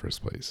go in the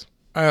first place.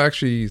 I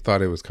actually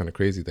thought it was kind of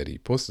crazy that he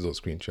posted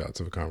those screenshots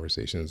of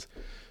conversations,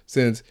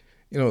 since,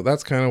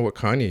 that's kind of what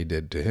Kanye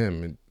did to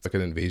him. It's like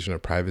an invasion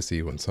of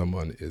privacy when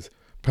someone is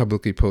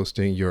publicly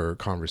posting your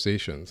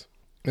conversations.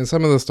 And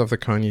some of the stuff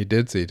that Kanye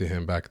did say to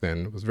him back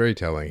then was very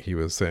telling. He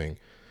was saying,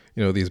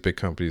 these big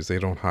companies, they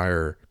don't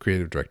hire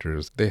creative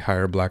directors. They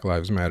hire Black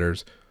Lives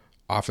Matters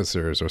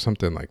officers or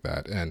something like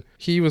that. And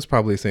he was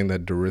probably saying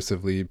that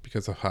derisively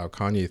because of how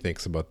Kanye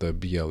thinks about the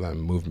BLM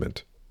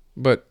movement.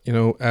 But,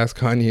 as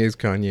Kanye is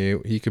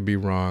Kanye, he could be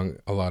wrong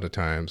a lot of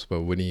times,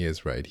 but when he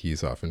is right,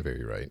 he's often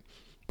very right.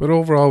 But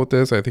overall with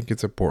this, I think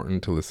it's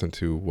important to listen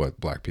to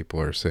what Black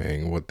people are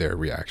saying, what their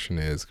reaction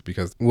is,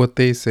 because what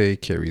they say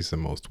carries the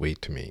most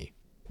weight to me.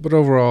 But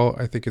overall,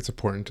 I think it's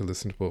important to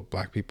listen to what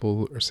Black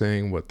people are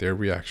saying, what their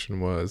reaction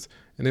was.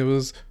 And it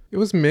was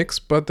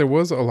mixed, but there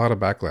was a lot of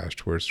backlash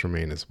towards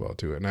Tremaine as well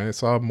too. And I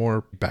saw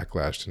more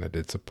backlash than I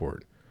did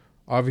support.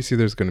 Obviously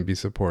there's going to be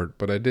support,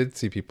 but I did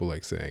see people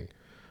like saying,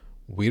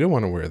 we don't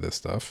want to wear this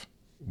stuff.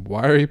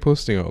 Why are you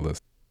posting all this?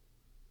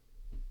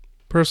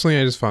 Personally,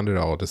 I just found it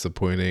all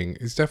disappointing.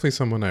 He's definitely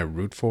someone I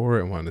root for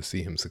and want to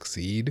see him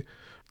succeed.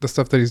 The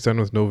stuff that he's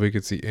done with No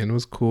Vacancy In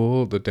was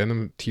cool. The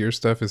denim tier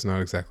stuff is not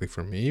exactly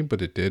for me,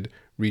 but it did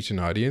reach an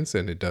audience,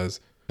 and it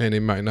does. And it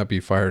might not be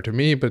fire to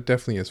me, but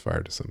definitely is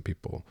fire to some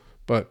people.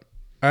 But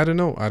I don't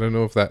know. I don't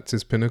know if that's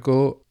his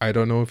pinnacle. I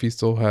don't know if he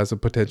still has a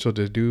potential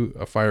to do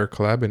a fire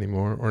collab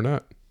anymore or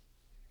not.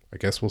 I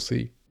guess we'll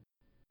see.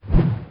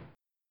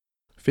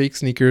 Fake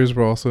sneakers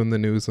were also in the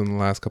news in the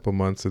last couple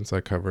months since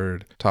I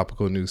covered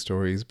topical news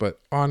stories,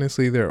 but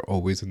honestly, they're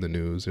always in the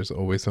news. There's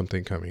always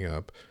something coming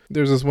up.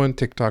 There's this one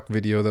TikTok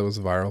video that was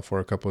viral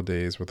for a couple of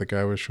days where the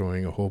guy was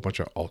showing a whole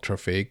bunch of ultra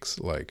fakes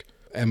like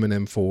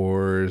Eminem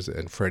 4s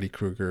and Freddy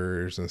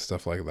Kruegers and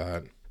stuff like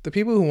that. The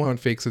people who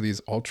want fakes of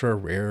these ultra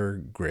rare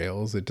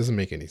grails, it doesn't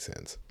make any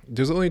sense.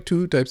 There's only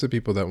two types of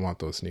people that want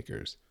those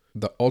sneakers.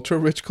 The ultra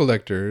rich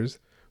collectors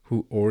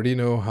who already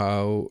know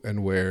how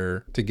and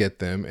where to get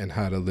them and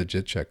how to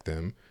legit check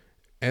them,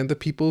 and the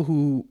people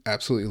who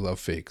absolutely love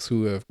fakes,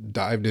 who have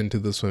dived into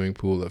the swimming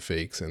pool of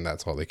fakes and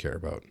that's all they care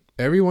about.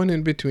 Everyone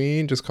in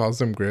between just calls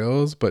them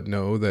grails, but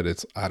know that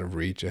it's out of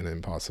reach and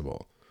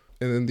impossible.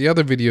 And then the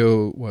other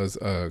video was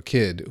a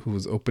kid who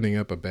was opening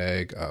up a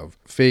bag of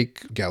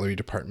fake gallery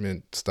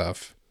department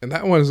stuff. And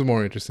that one is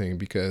more interesting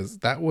because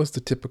that was the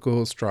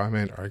typical straw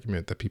man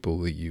argument that people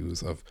will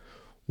use of,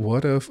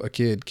 what if a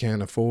kid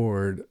can't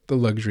afford the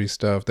luxury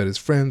stuff that his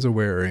friends are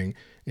wearing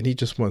and he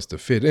just wants to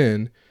fit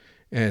in?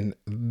 And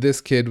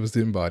this kid was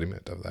the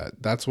embodiment of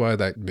that. That's why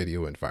that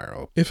video went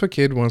viral. If a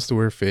kid wants to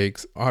wear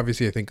fakes,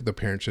 obviously I think the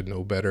parents should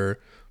know better.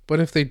 But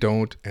if they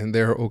don't and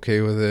they're okay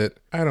with it,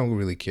 I don't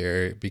really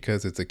care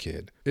because it's a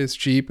kid. It's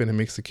cheap and it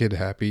makes the kid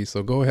happy.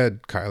 So go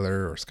ahead,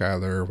 Kyler or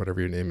Skylar or whatever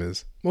your name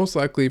is. Most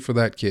likely for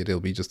that kid, it'll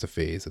be just a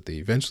phase that they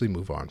eventually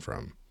move on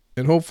from.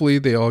 And hopefully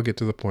they all get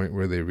to the point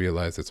where they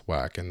realize it's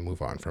whack and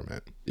move on from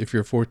it. If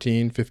you're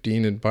 14,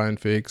 15 and buying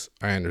fakes,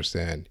 I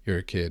understand. You're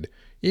a kid.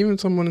 Even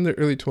someone in their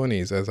early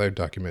 20s, as I've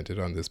documented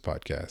on this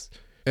podcast.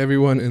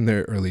 Everyone in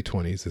their early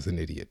 20s is an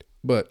idiot.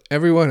 But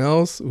everyone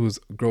else who's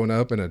grown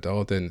up and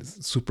adult and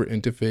super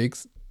into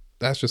fakes,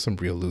 that's just some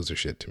real loser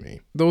shit to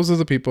me. Those are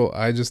the people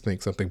I just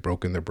think something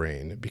broke in their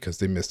brain because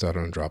they missed out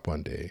on a drop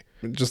one day.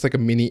 Just like a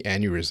mini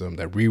aneurysm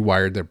that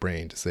rewired their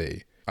brain to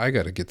say, I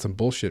gotta get some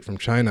bullshit from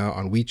China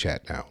on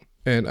WeChat now.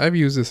 And I've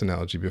used this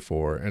analogy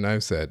before, and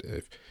I've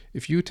said,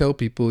 if you tell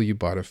people you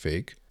bought a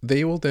fake,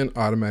 they will then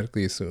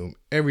automatically assume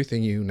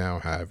everything you now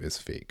have is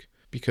fake.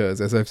 Because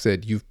as I've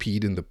said, you've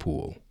peed in the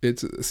pool.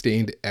 It's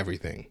stained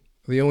everything.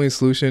 The only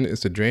solution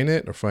is to drain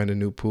it or find a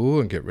new pool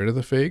and get rid of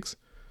the fakes.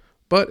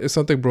 But if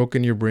something broke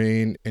in your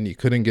brain and you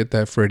couldn't get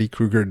that Freddy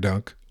Krueger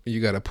dunk,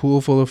 you got a pool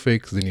full of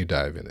fakes, then you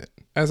dive in it.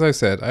 As I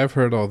said, I've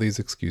heard all these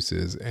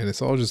excuses and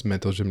it's all just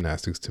mental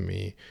gymnastics to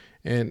me.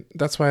 And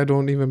that's why I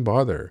don't even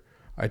bother.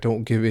 I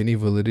don't give any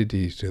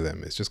validity to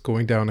them. It's just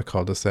going down a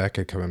cul-de-sac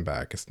and coming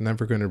back. It's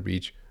never going to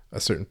reach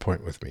a certain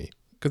point with me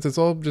because it's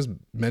all just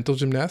mental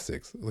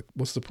gymnastics. Like,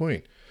 what's the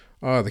point?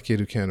 Oh, the kid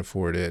who can't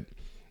afford it.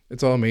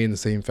 It's all made in the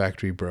same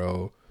factory,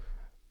 bro.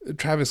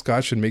 Travis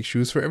Scott should make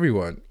shoes for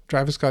everyone.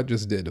 Travis Scott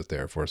just did with the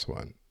Air Force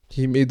One.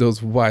 He made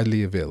those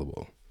widely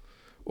available.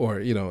 Or,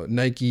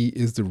 Nike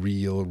is the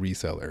real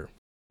reseller.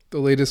 The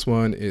latest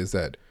one is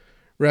that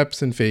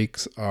reps and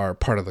fakes are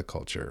part of the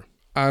culture.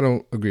 I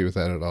don't agree with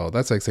that at all.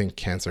 That's like saying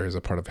cancer is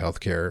a part of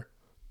healthcare.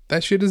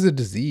 That shit is a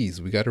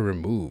disease we got to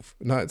remove.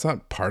 No, it's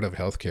not part of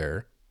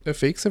healthcare. The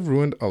fakes have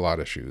ruined a lot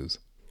of shoes.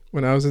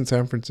 When I was in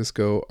San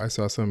Francisco, I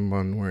saw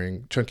someone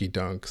wearing chunky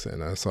dunks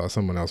and I saw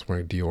someone else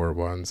wearing Dior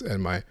ones.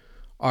 And my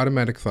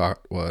automatic thought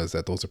was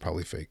that those are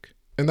probably fake.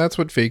 And that's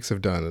what fakes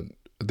have done.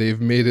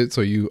 They've made it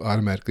so you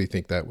automatically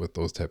think that with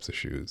those types of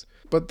shoes.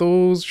 But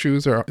those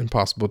shoes are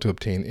impossible to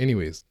obtain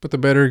anyways. But the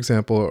better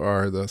example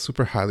are the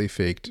super highly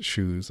faked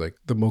shoes like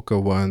the Mocha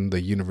one,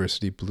 the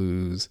University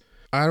Blues.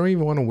 I don't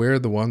even want to wear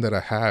the one that I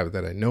have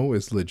that I know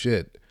is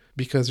legit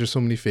because there's so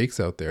many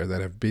fakes out there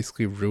that have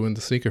basically ruined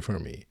the sneaker for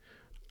me.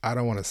 I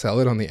don't want to sell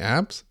it on the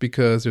apps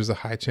because there's a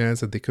high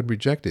chance that they could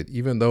reject it,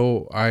 even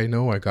though I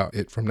know I got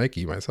it from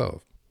Nike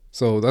myself.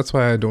 So that's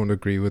why I don't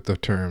agree with the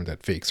term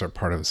that fakes are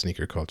part of a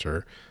sneaker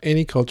culture.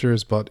 Any culture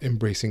is about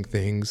embracing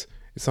things.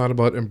 It's not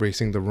about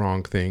embracing the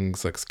wrong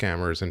things like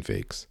scammers and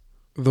fakes.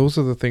 Those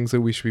are the things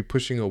that we should be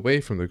pushing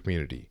away from the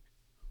community.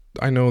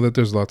 I know that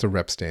there's lots of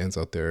rep stands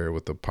out there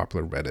with the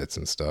popular Reddits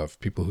and stuff,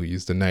 people who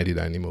use the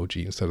 99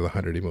 emoji instead of the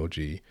 100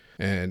 emoji.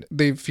 And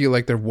they feel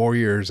like they're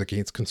warriors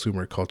against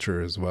consumer culture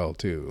as well,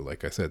 too.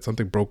 Like I said,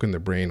 something broke in their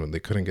brain when they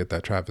couldn't get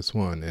that Travis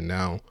one, and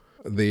now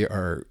they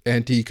are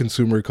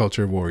anti-consumer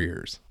culture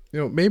warriors.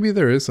 Maybe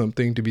there is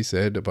something to be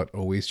said about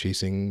always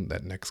chasing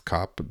that next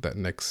cop, that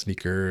next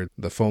sneaker,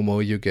 the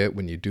FOMO you get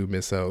when you do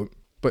miss out.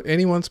 But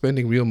anyone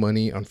spending real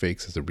money on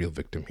fakes is a real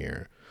victim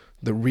here.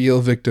 The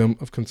real victim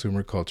of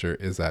consumer culture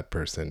is that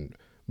person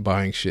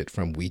buying shit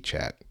from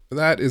WeChat.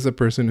 That is a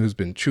person who's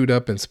been chewed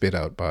up and spit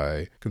out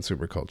by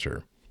consumer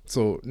culture.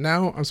 So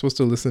now I'm supposed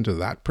to listen to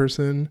that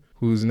person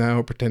who's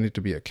now pretending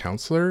to be a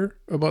counselor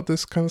about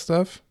this kind of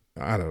stuff?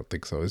 I don't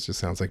think so. It just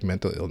sounds like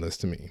mental illness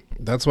to me.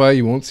 That's why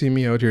you won't see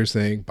me out here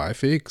saying buy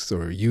fakes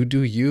or you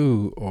do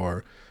you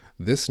or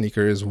this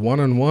sneaker is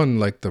one-on-one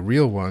like the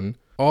real one.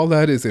 All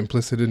that is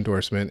implicit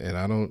endorsement and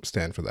I don't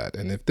stand for that.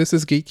 And if this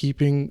is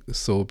gatekeeping,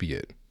 so be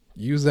it.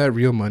 Use that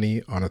real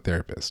money on a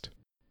therapist.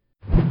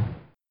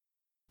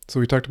 So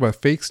we talked about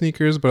fake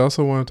sneakers, but I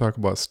also want to talk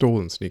about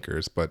stolen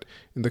sneakers. But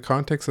in the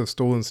context of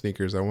stolen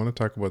sneakers, I want to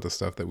talk about the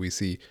stuff that we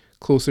see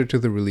closer to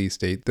the release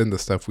date than the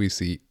stuff we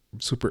see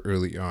super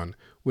early on,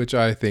 which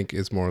I think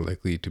is more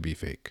likely to be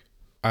fake.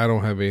 I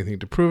don't have anything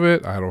to prove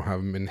it. I don't have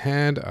them in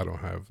hand. I don't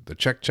have the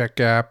check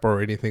app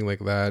or anything like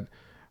that.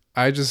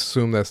 I just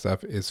assume that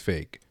stuff is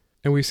fake.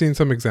 And we've seen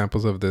some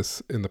examples of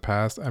this in the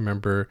past. I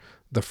remember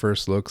the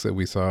first looks that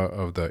we saw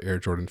of the Air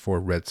Jordan 4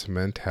 Red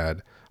Cement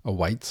had a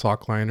white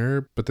sock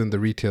liner, but then the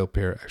retail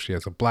pair actually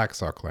has a black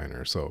sock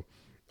liner. So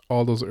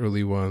all those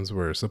early ones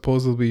were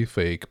supposedly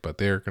fake, but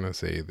they're going to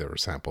say they were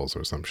samples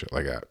or some shit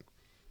like that.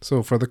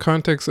 So for the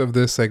context of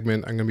this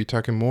segment, I'm going to be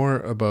talking more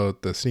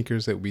about the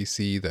sneakers that we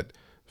see that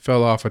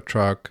fell off a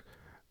truck,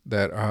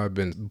 that have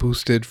been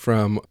boosted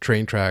from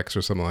train tracks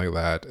or something like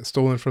that,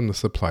 stolen from the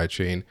supply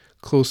chain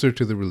closer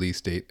to the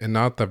release date, and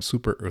not the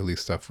super early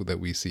stuff that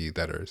we see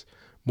that is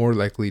more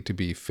likely to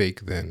be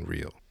fake than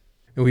real.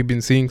 And we've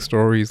been seeing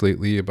stories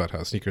lately about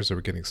how sneakers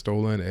are getting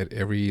stolen at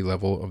every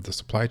level of the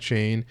supply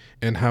chain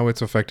and how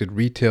it's affected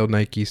retail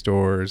Nike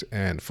stores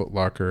and Foot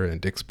Locker and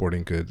Dick's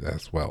Sporting Goods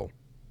as well.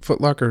 Foot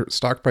Locker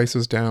stock price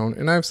is down,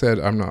 and I've said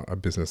I'm not a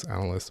business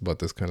analyst about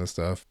this kind of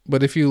stuff,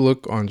 but if you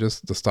look on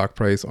just the stock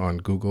price on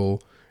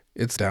Google,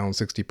 it's down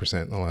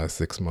 60% in the last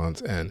 6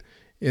 months, and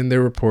in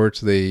their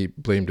reports, they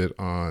blamed it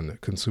on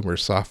consumer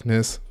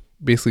softness,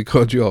 basically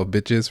called you all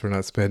bitches for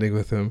not spending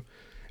with them.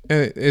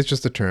 And it's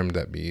just a term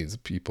that means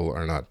people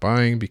are not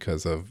buying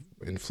because of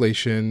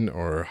inflation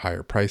or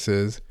higher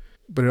prices.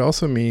 But it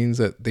also means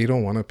that they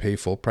don't want to pay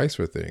full price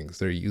for things.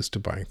 They're used to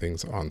buying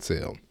things on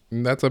sale.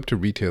 And that's up to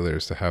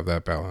retailers to have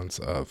that balance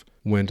of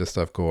when does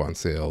stuff go on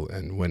sale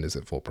and when is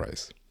it full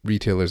price.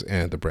 Retailers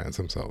and the brands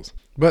themselves.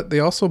 But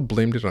they also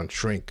blamed it on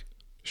shrink.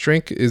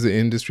 Shrink is an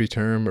industry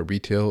term, a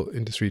retail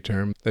industry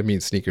term. That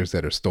means sneakers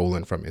that are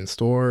stolen from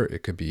in-store.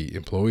 It could be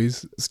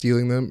employees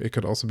stealing them. It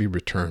could also be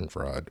return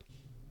fraud.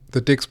 The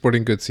Dick's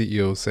Sporting Goods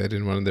CEO said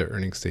in one of their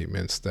earnings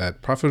statements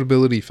that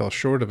profitability fell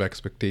short of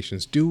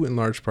expectations due in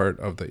large part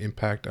of the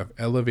impact of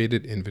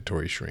elevated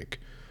inventory shrink.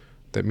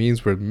 That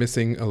means we're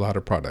missing a lot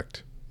of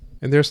product.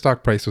 And their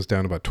stock price was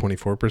down about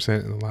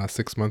 24% in the last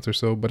 6 months or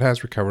so, but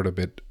has recovered a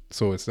bit,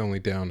 so it's only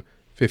down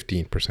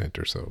 15%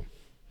 or so.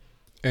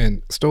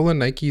 And stolen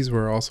Nikes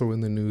were also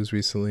in the news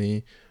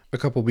recently. A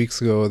couple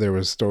weeks ago, there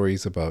was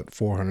stories about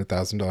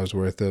 $400,000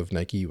 worth of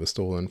Nike was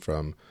stolen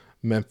from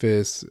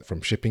Memphis, from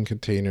shipping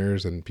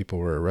containers, and people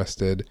were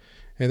arrested.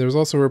 And there was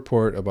also a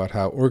report about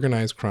how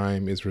organized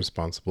crime is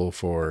responsible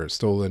for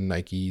stolen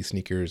Nike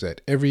sneakers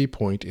at every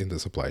point in the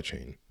supply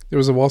chain. There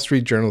was a Wall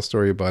Street Journal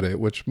story about it,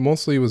 which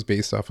mostly was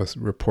based off a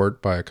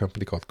report by a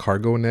company called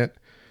CargoNet,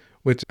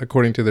 which,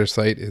 according to their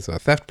site, is a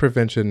theft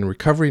prevention and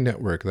recovery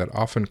network that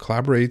often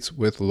collaborates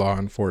with law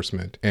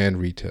enforcement and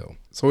retail.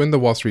 So in the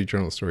Wall Street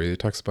Journal story, it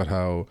talks about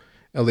how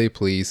LA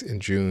police in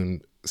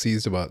June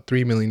seized about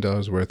 $3 million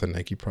worth of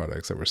Nike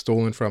products that were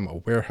stolen from a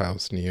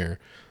warehouse near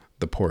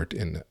the port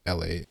in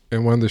LA.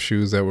 And one of the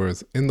shoes that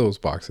was in those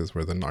boxes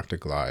were the Nocta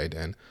Glide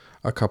and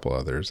a couple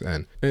others.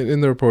 And in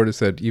the report, it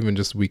said even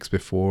just weeks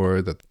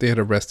before that they had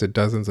arrested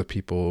dozens of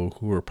people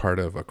who were part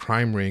of a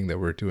crime ring that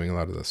were doing a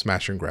lot of the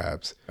smash and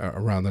grabs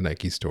around the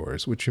Nike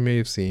stores, which you may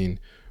have seen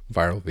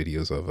viral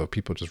videos of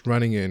people just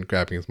running in,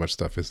 grabbing as much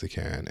stuff as they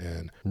can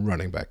and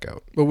running back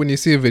out. But when you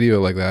see a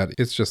video like that,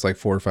 it's just like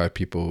 4 or 5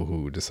 people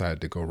who decided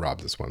to go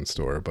rob this one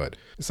store. But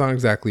it's not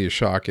exactly a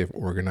shock if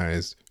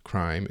organized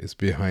crime is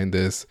behind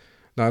this.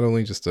 Not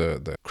only just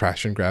the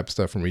crash and grab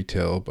stuff from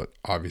retail, but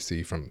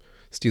obviously from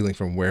stealing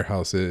from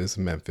warehouses,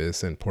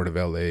 Memphis and Port of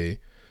LA,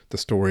 the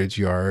storage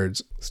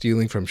yards,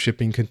 stealing from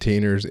shipping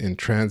containers in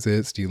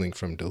transit, stealing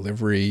from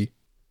delivery.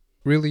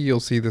 Really, you'll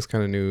see this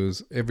kind of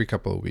news every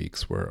couple of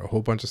weeks where a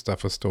whole bunch of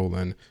stuff is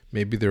stolen.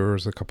 Maybe there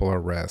was a couple of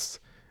arrests.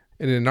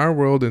 And in our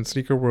world, in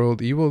sneaker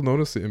world, you will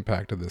notice the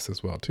impact of this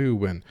as well too.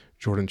 When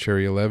Jordan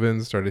Cherry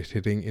 11s started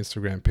hitting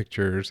Instagram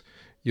pictures,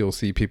 you'll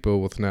see people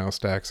with now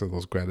stacks of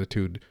those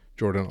Gratitude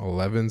Jordan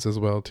 11s as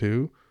well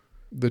too.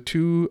 The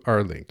two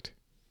are linked.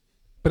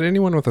 But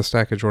anyone with a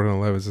stack of Jordan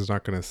 11s is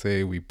not going to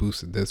say we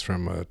boosted this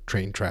from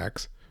train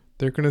tracks.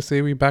 They're going to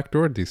say we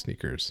backdoored these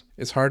sneakers.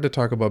 It's hard to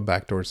talk about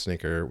backdoor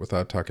sneaker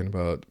without talking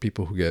about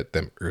people who get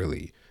them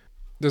early.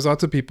 There's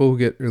lots of people who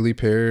get early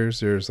pairs.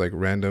 There's like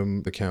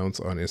random accounts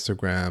on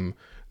Instagram.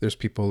 There's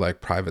people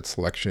like Private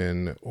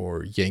Selection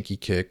or Yankee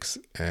Kicks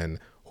and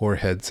Whore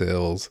Head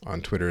Sales on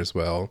Twitter as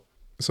well.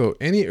 So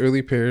any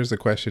early pairs, the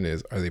question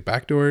is, are they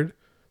backdoored?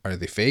 Are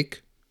they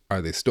fake?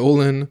 Are they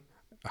stolen?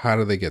 How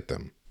do they get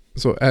them?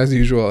 So as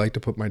usual, I like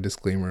to put my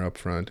disclaimer up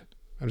front.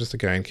 I'm just a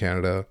guy in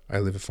Canada. I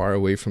live far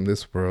away from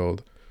this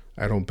world.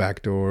 I don't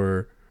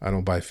backdoor. I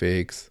don't buy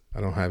fakes.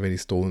 I don't have any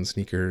stolen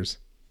sneakers.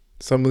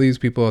 Some of these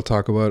people I'll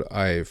talk about,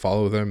 I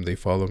follow them. They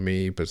follow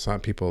me, but it's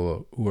not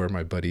people who are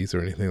my buddies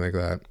or anything like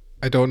that.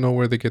 I don't know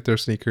where they get their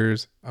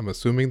sneakers. I'm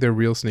assuming they're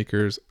real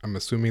sneakers. I'm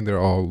assuming they're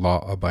all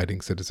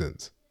law-abiding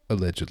citizens,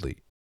 allegedly.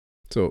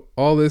 So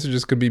all this is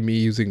just going to be me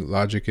using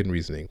logic and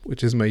reasoning,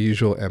 which is my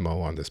usual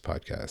MO on this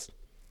podcast.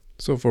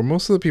 So for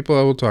most of the people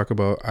I will talk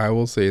about, I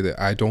will say that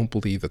I don't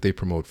believe that they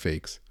promote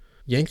fakes.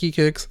 Yankee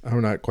Kicks,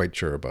 I'm not quite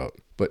sure about.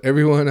 But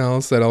everyone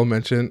else that I'll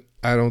mention,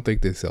 I don't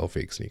think they sell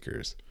fake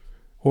sneakers.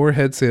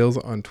 Whorehead Sales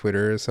on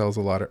Twitter sells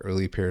a lot of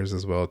early pairs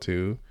as well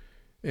too.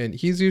 And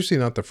he's usually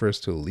not the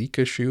first to leak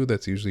a shoe.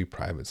 That's usually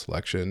private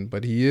selection,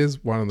 but he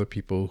is one of the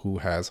people who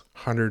has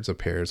hundreds of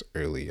pairs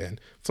early and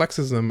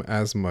flexes them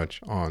as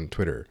much on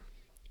Twitter.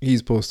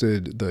 He's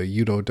posted the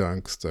Udo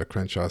Dunks, the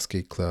Crenshaw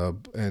Skate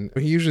Club, and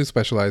he usually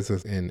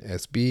specializes in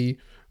SB,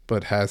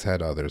 but has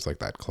had others like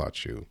that clot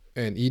shoe.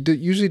 And he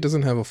usually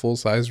doesn't have a full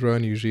size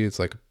run. Usually it's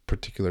like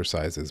particular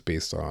sizes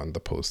based on the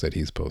post that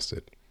he's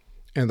posted.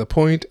 And the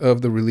point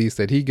of the release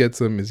that he gets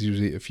them is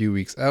usually a few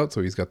weeks out.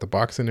 So he's got the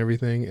box and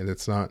everything, and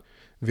it's not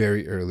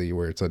very early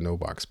where it's a no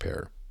box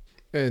pair.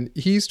 And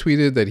he's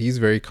tweeted that he's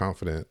very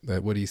confident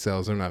that what he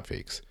sells are not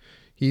fakes.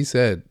 He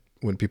said,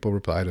 when people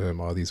reply to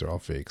him, oh, these are all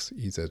fakes,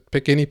 he said,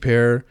 pick any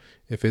pair.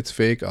 If it's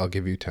fake, I'll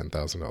give you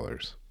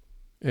 $10,000.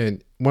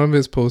 And one of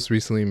his posts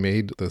recently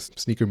made the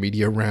sneaker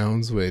media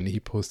rounds when he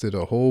posted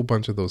a whole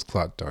bunch of those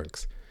clot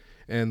dunks.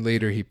 And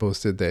later he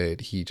posted that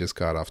he just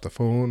got off the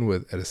phone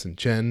with Edison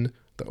Chen,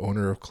 the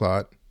owner of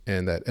Clot,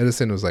 and that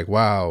Edison was like,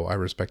 wow, I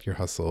respect your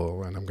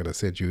hustle, and I'm going to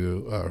send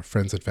you a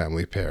friends and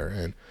family pair.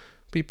 And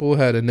people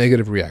had a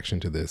negative reaction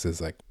to this. It's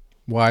like,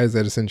 why is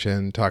Edison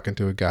Chen talking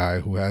to a guy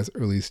who has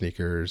early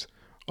sneakers,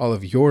 all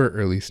of your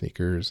early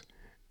sneakers,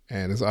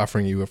 and is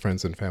offering you a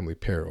friends and family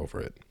pair over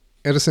it?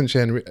 Edison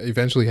Chen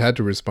eventually had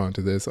to respond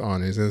to this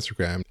on his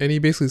Instagram, and he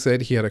basically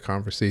said he had a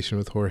conversation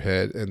with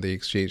Whorehead and they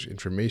exchanged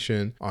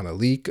information on a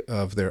leak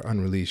of their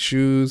unreleased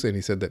shoes, and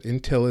he said that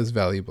intel is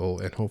valuable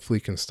and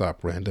hopefully can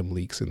stop random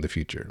leaks in the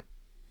future.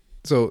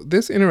 So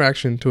this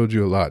interaction told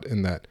you a lot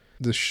in that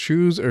the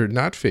shoes are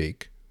not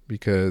fake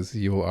because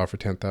you will offer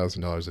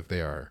 $10,000 if they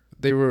are.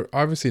 They were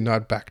obviously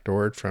not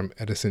backdoored from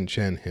Edison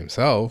Chen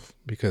himself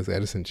because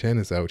Edison Chen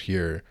is out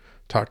here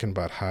talking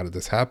about how did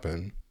this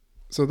happen.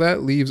 So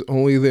that leaves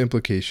only the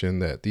implication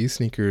that these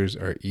sneakers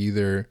are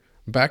either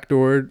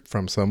backdoored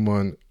from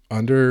someone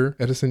under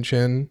Edison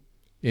Chen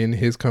in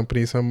his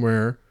company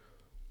somewhere,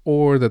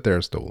 or that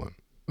they're stolen,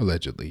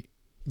 allegedly.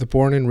 The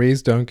Born and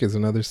Raised Dunk is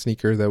another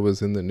sneaker that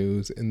was in the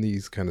news in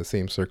these kind of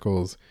same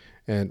circles.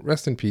 And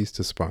rest in peace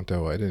to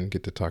Sponto. I didn't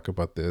get to talk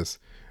about this.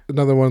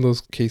 Another one of those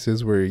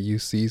cases where you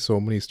see so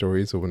many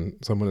stories of when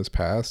someone has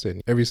passed,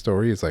 and every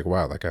story is like,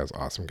 wow, that guy's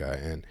an awesome guy.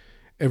 And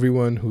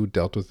everyone who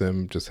dealt with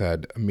him just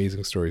had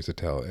amazing stories to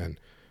tell. And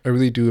I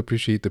really do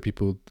appreciate the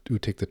people who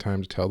take the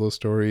time to tell those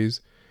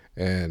stories.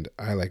 And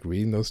I like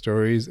reading those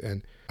stories.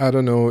 And I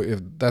don't know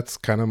if that's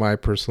kind of my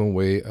personal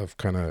way of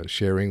kind of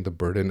sharing the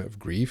burden of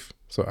grief.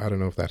 So I don't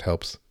know if that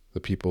helps the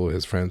people,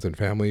 his friends and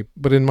family.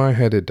 But in my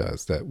head, it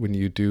does. That when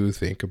you do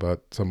think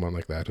about someone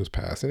like that who's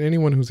passed, and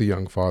anyone who's a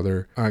young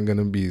father, I'm going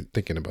to be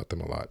thinking about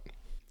them a lot.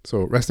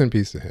 So rest in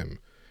peace to him.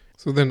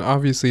 So then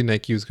obviously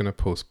Nike was going to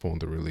postpone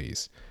the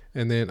release.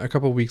 And then a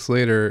couple of weeks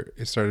later,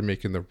 it started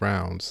making the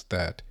rounds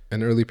that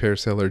an early pair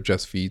seller,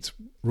 Just Feets,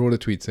 wrote a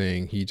tweet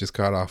saying he just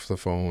got off the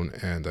phone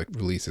and the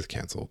release is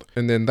canceled.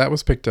 And then that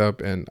was picked up,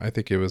 and I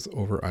think it was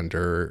over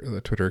under the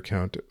Twitter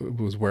account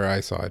was where I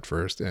saw it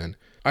first. And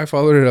I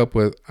followed it up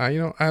with, I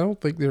don't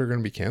think they're going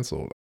to be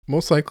canceled.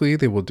 Most likely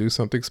they will do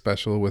something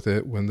special with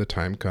it when the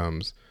time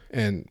comes,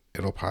 and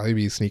it'll probably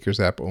be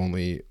sneakers app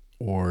only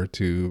or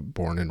to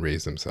Born and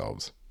Raised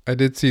themselves. I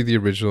did see the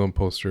original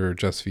poster,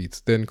 Just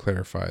Feets, then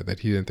clarify that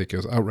he didn't think it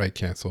was outright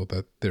canceled,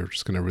 that they're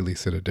just going to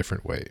release it a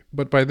different way.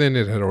 But by then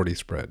it had already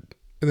spread.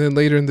 And then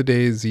later in the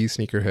day, Z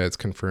Sneakerheads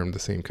confirmed the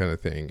same kind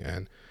of thing.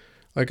 And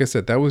like I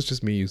said, that was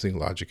just me using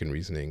logic and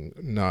reasoning,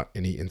 not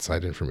any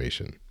inside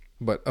information.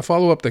 But a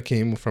follow-up that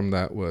came from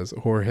that was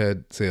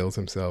Whorehead Sales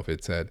himself.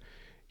 It said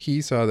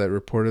he saw that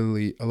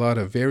reportedly a lot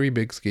of very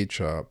big skate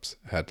shops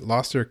had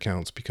lost their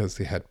accounts because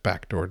they had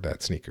backdoored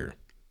that sneaker.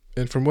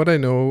 And from what I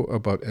know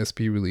about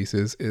SP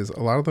releases is a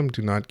lot of them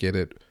do not get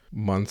it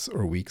months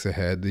or weeks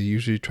ahead. They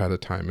usually try to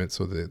time it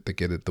so that they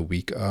get it the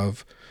week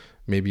of,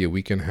 maybe a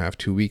week and a half,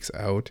 2 weeks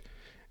out.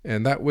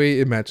 And that way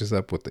it matches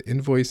up with the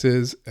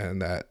invoices,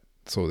 and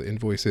so the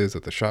invoices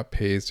that the shop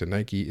pays to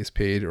Nike is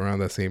paid around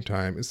that same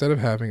time, instead of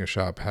having a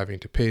shop having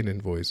to pay an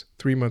invoice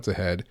 3 months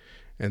ahead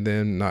and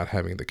then not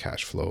having the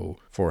cash flow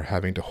for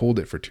having to hold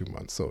it for 2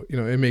 months. So,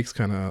 it makes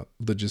kind of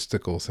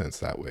logistical sense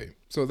that way.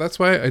 So that's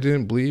why I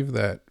didn't believe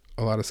that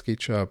a lot of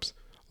skate shops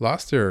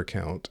lost their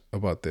account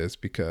about this,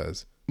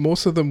 because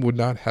most of them would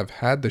not have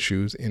had the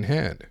shoes in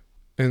hand.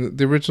 And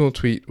the original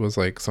tweet was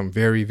like some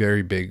very,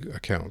 very big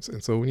accounts.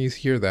 And so when you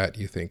hear that,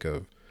 you think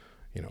of,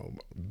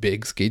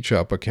 big skate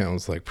shop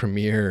accounts like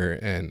Premier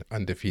and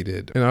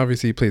Undefeated. And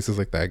obviously places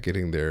like that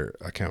getting their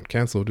account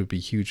canceled would be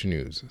huge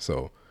news.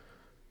 So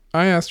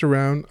I asked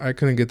around, I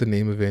couldn't get the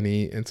name of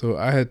any. And so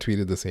I had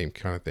tweeted the same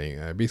kind of thing.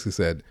 I basically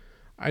said,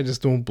 I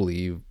just don't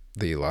believe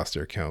they lost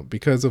their account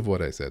because of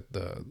what I said,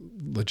 the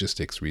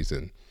logistics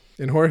reason.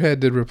 And Whorehead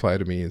did reply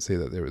to me and say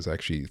that there was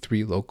actually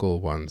 3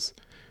 local ones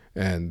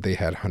and they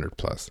had 100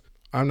 plus.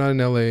 I'm not in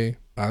LA.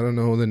 I don't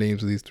know the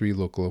names of these 3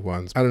 local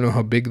ones. I don't know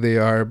how big they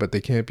are, but they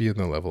can't be in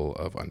the level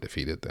of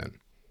Undefeated then.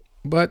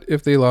 But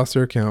if they lost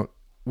their account,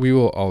 we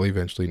will all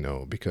eventually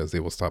know because they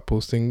will stop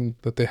posting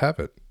that they have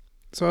it.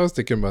 So I was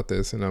thinking about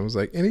this and I was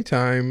like,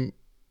 anytime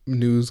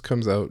news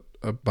comes out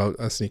about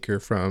a sneaker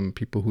from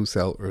people who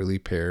sell early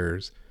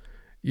pairs,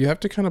 you have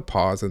to kind of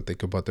pause and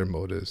think about their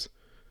motives.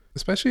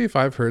 Especially if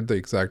I've heard the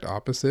exact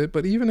opposite,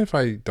 but even if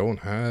I don't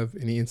have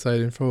any inside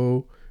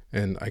info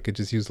and I could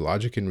just use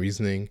logic and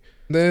reasoning,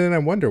 then I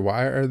wonder,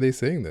 why are they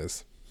saying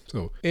this?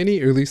 So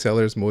any early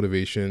seller's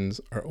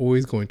motivations are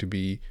always going to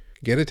be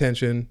get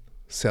attention,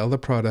 sell the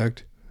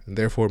product, and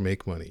therefore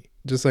make money.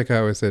 Just like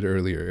how I said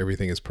earlier,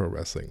 everything is pro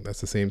wrestling.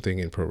 That's the same thing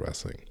in pro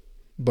wrestling.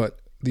 But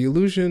the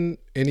illusion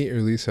any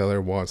early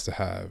seller wants to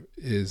have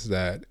is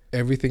that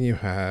everything you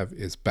have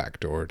is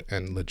backdoored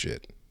and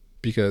legit.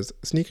 Because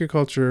sneaker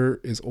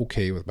culture is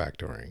okay with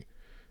backdooring.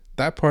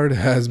 That part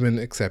has been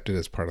accepted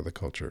as part of the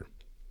culture.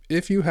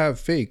 If you have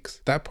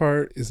fakes, that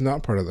part is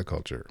not part of the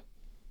culture.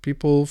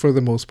 People, for the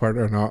most part,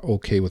 are not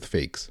okay with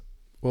fakes.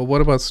 Well,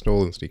 what about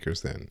stolen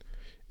sneakers then?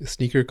 Is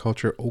sneaker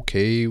culture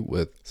okay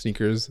with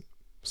sneakers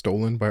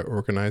stolen by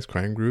organized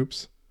crime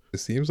groups? It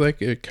seems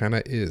like it kind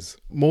of is.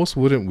 Most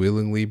wouldn't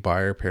willingly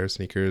buy a pair of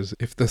sneakers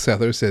if the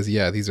seller says,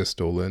 yeah, these are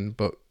stolen,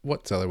 but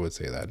what seller would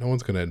say that? No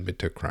one's going to admit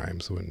to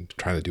crimes when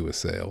trying to do a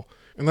sale.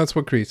 And that's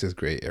what creates this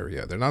gray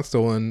area. They're not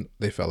stolen,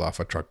 they fell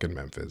off a truck in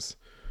Memphis.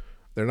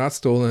 They're not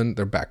stolen,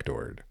 they're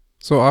backdoored.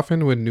 So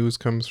often when news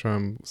comes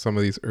from some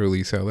of these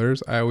early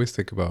sellers, I always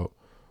think about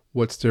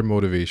what's their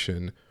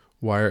motivation?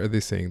 Why are they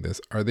saying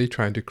this? Are they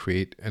trying to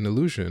create an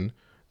illusion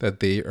that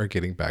they are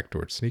getting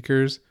backdoored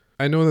sneakers?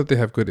 I know that they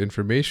have good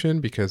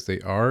information because they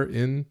are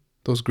in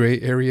those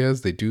gray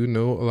areas. They do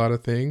know a lot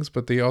of things,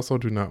 but they also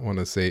do not want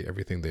to say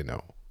everything they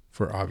know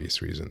for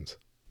obvious reasons.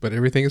 But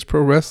everything is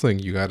pro wrestling.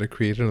 You got to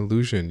create an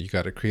illusion. You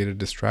got to create a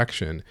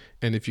distraction.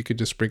 And if you could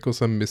just sprinkle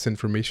some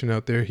misinformation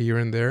out there here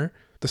and there,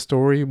 the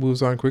story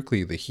moves on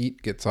quickly. The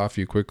heat gets off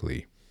you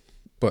quickly.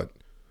 But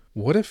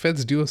what if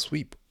feds do a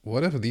sweep?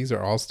 What if these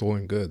are all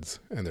stolen goods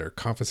and they're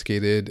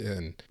confiscated,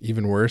 and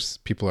even worse,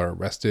 people are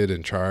arrested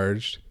and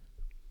charged?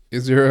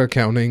 Is there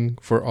accounting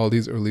for all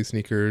these early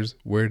sneakers?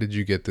 Where did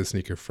you get this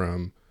sneaker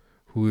from?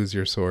 Who is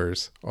your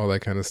source? All that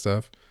kind of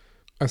stuff.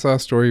 I saw a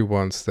story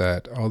once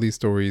that all these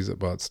stories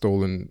about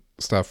stolen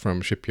stuff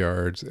from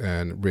shipyards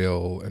and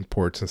rail and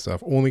ports and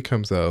stuff only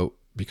comes out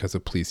because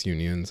of police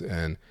unions,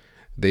 and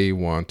they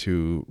want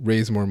to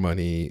raise more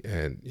money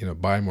and,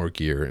 buy more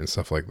gear and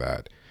stuff like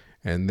that.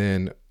 And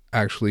then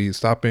actually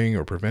stopping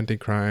or preventing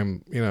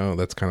crime,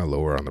 that's kind of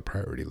lower on the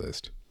priority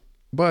list.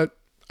 But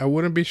I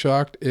wouldn't be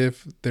shocked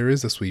if there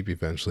is a sweep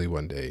eventually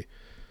one day,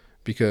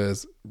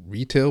 because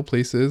retail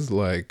places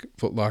like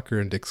Foot Locker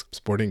and Dick's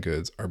Sporting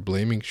Goods are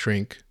blaming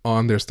shrink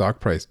on their stock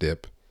price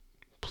dip.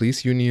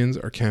 Police unions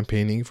are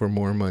campaigning for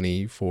more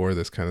money for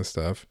this kind of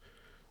stuff.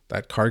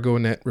 That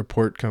CargoNet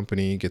report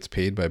company gets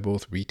paid by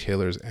both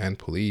retailers and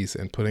police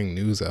and putting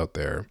news out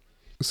there.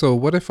 So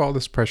what if all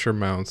this pressure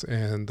mounts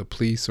and the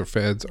police or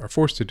feds are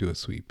forced to do a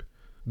sweep?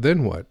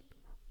 Then what?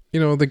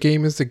 The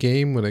game is the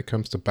game when it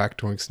comes to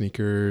backdooring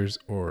sneakers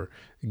or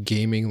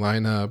gaming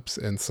lineups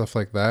and stuff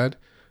like that.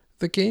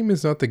 The game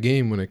is not the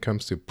game when it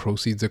comes to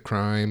proceeds of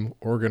crime,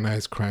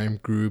 organized crime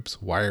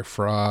groups, wire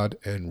fraud,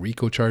 and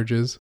RICO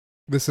charges.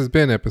 This has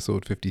been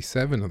episode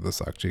 57 of the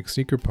Sock Jake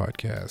Sneaker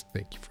Podcast.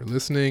 Thank you for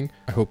listening.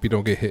 I hope you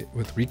don't get hit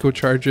with RICO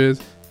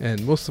charges.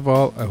 And most of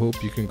all, I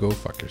hope you can go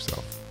fuck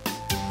yourself.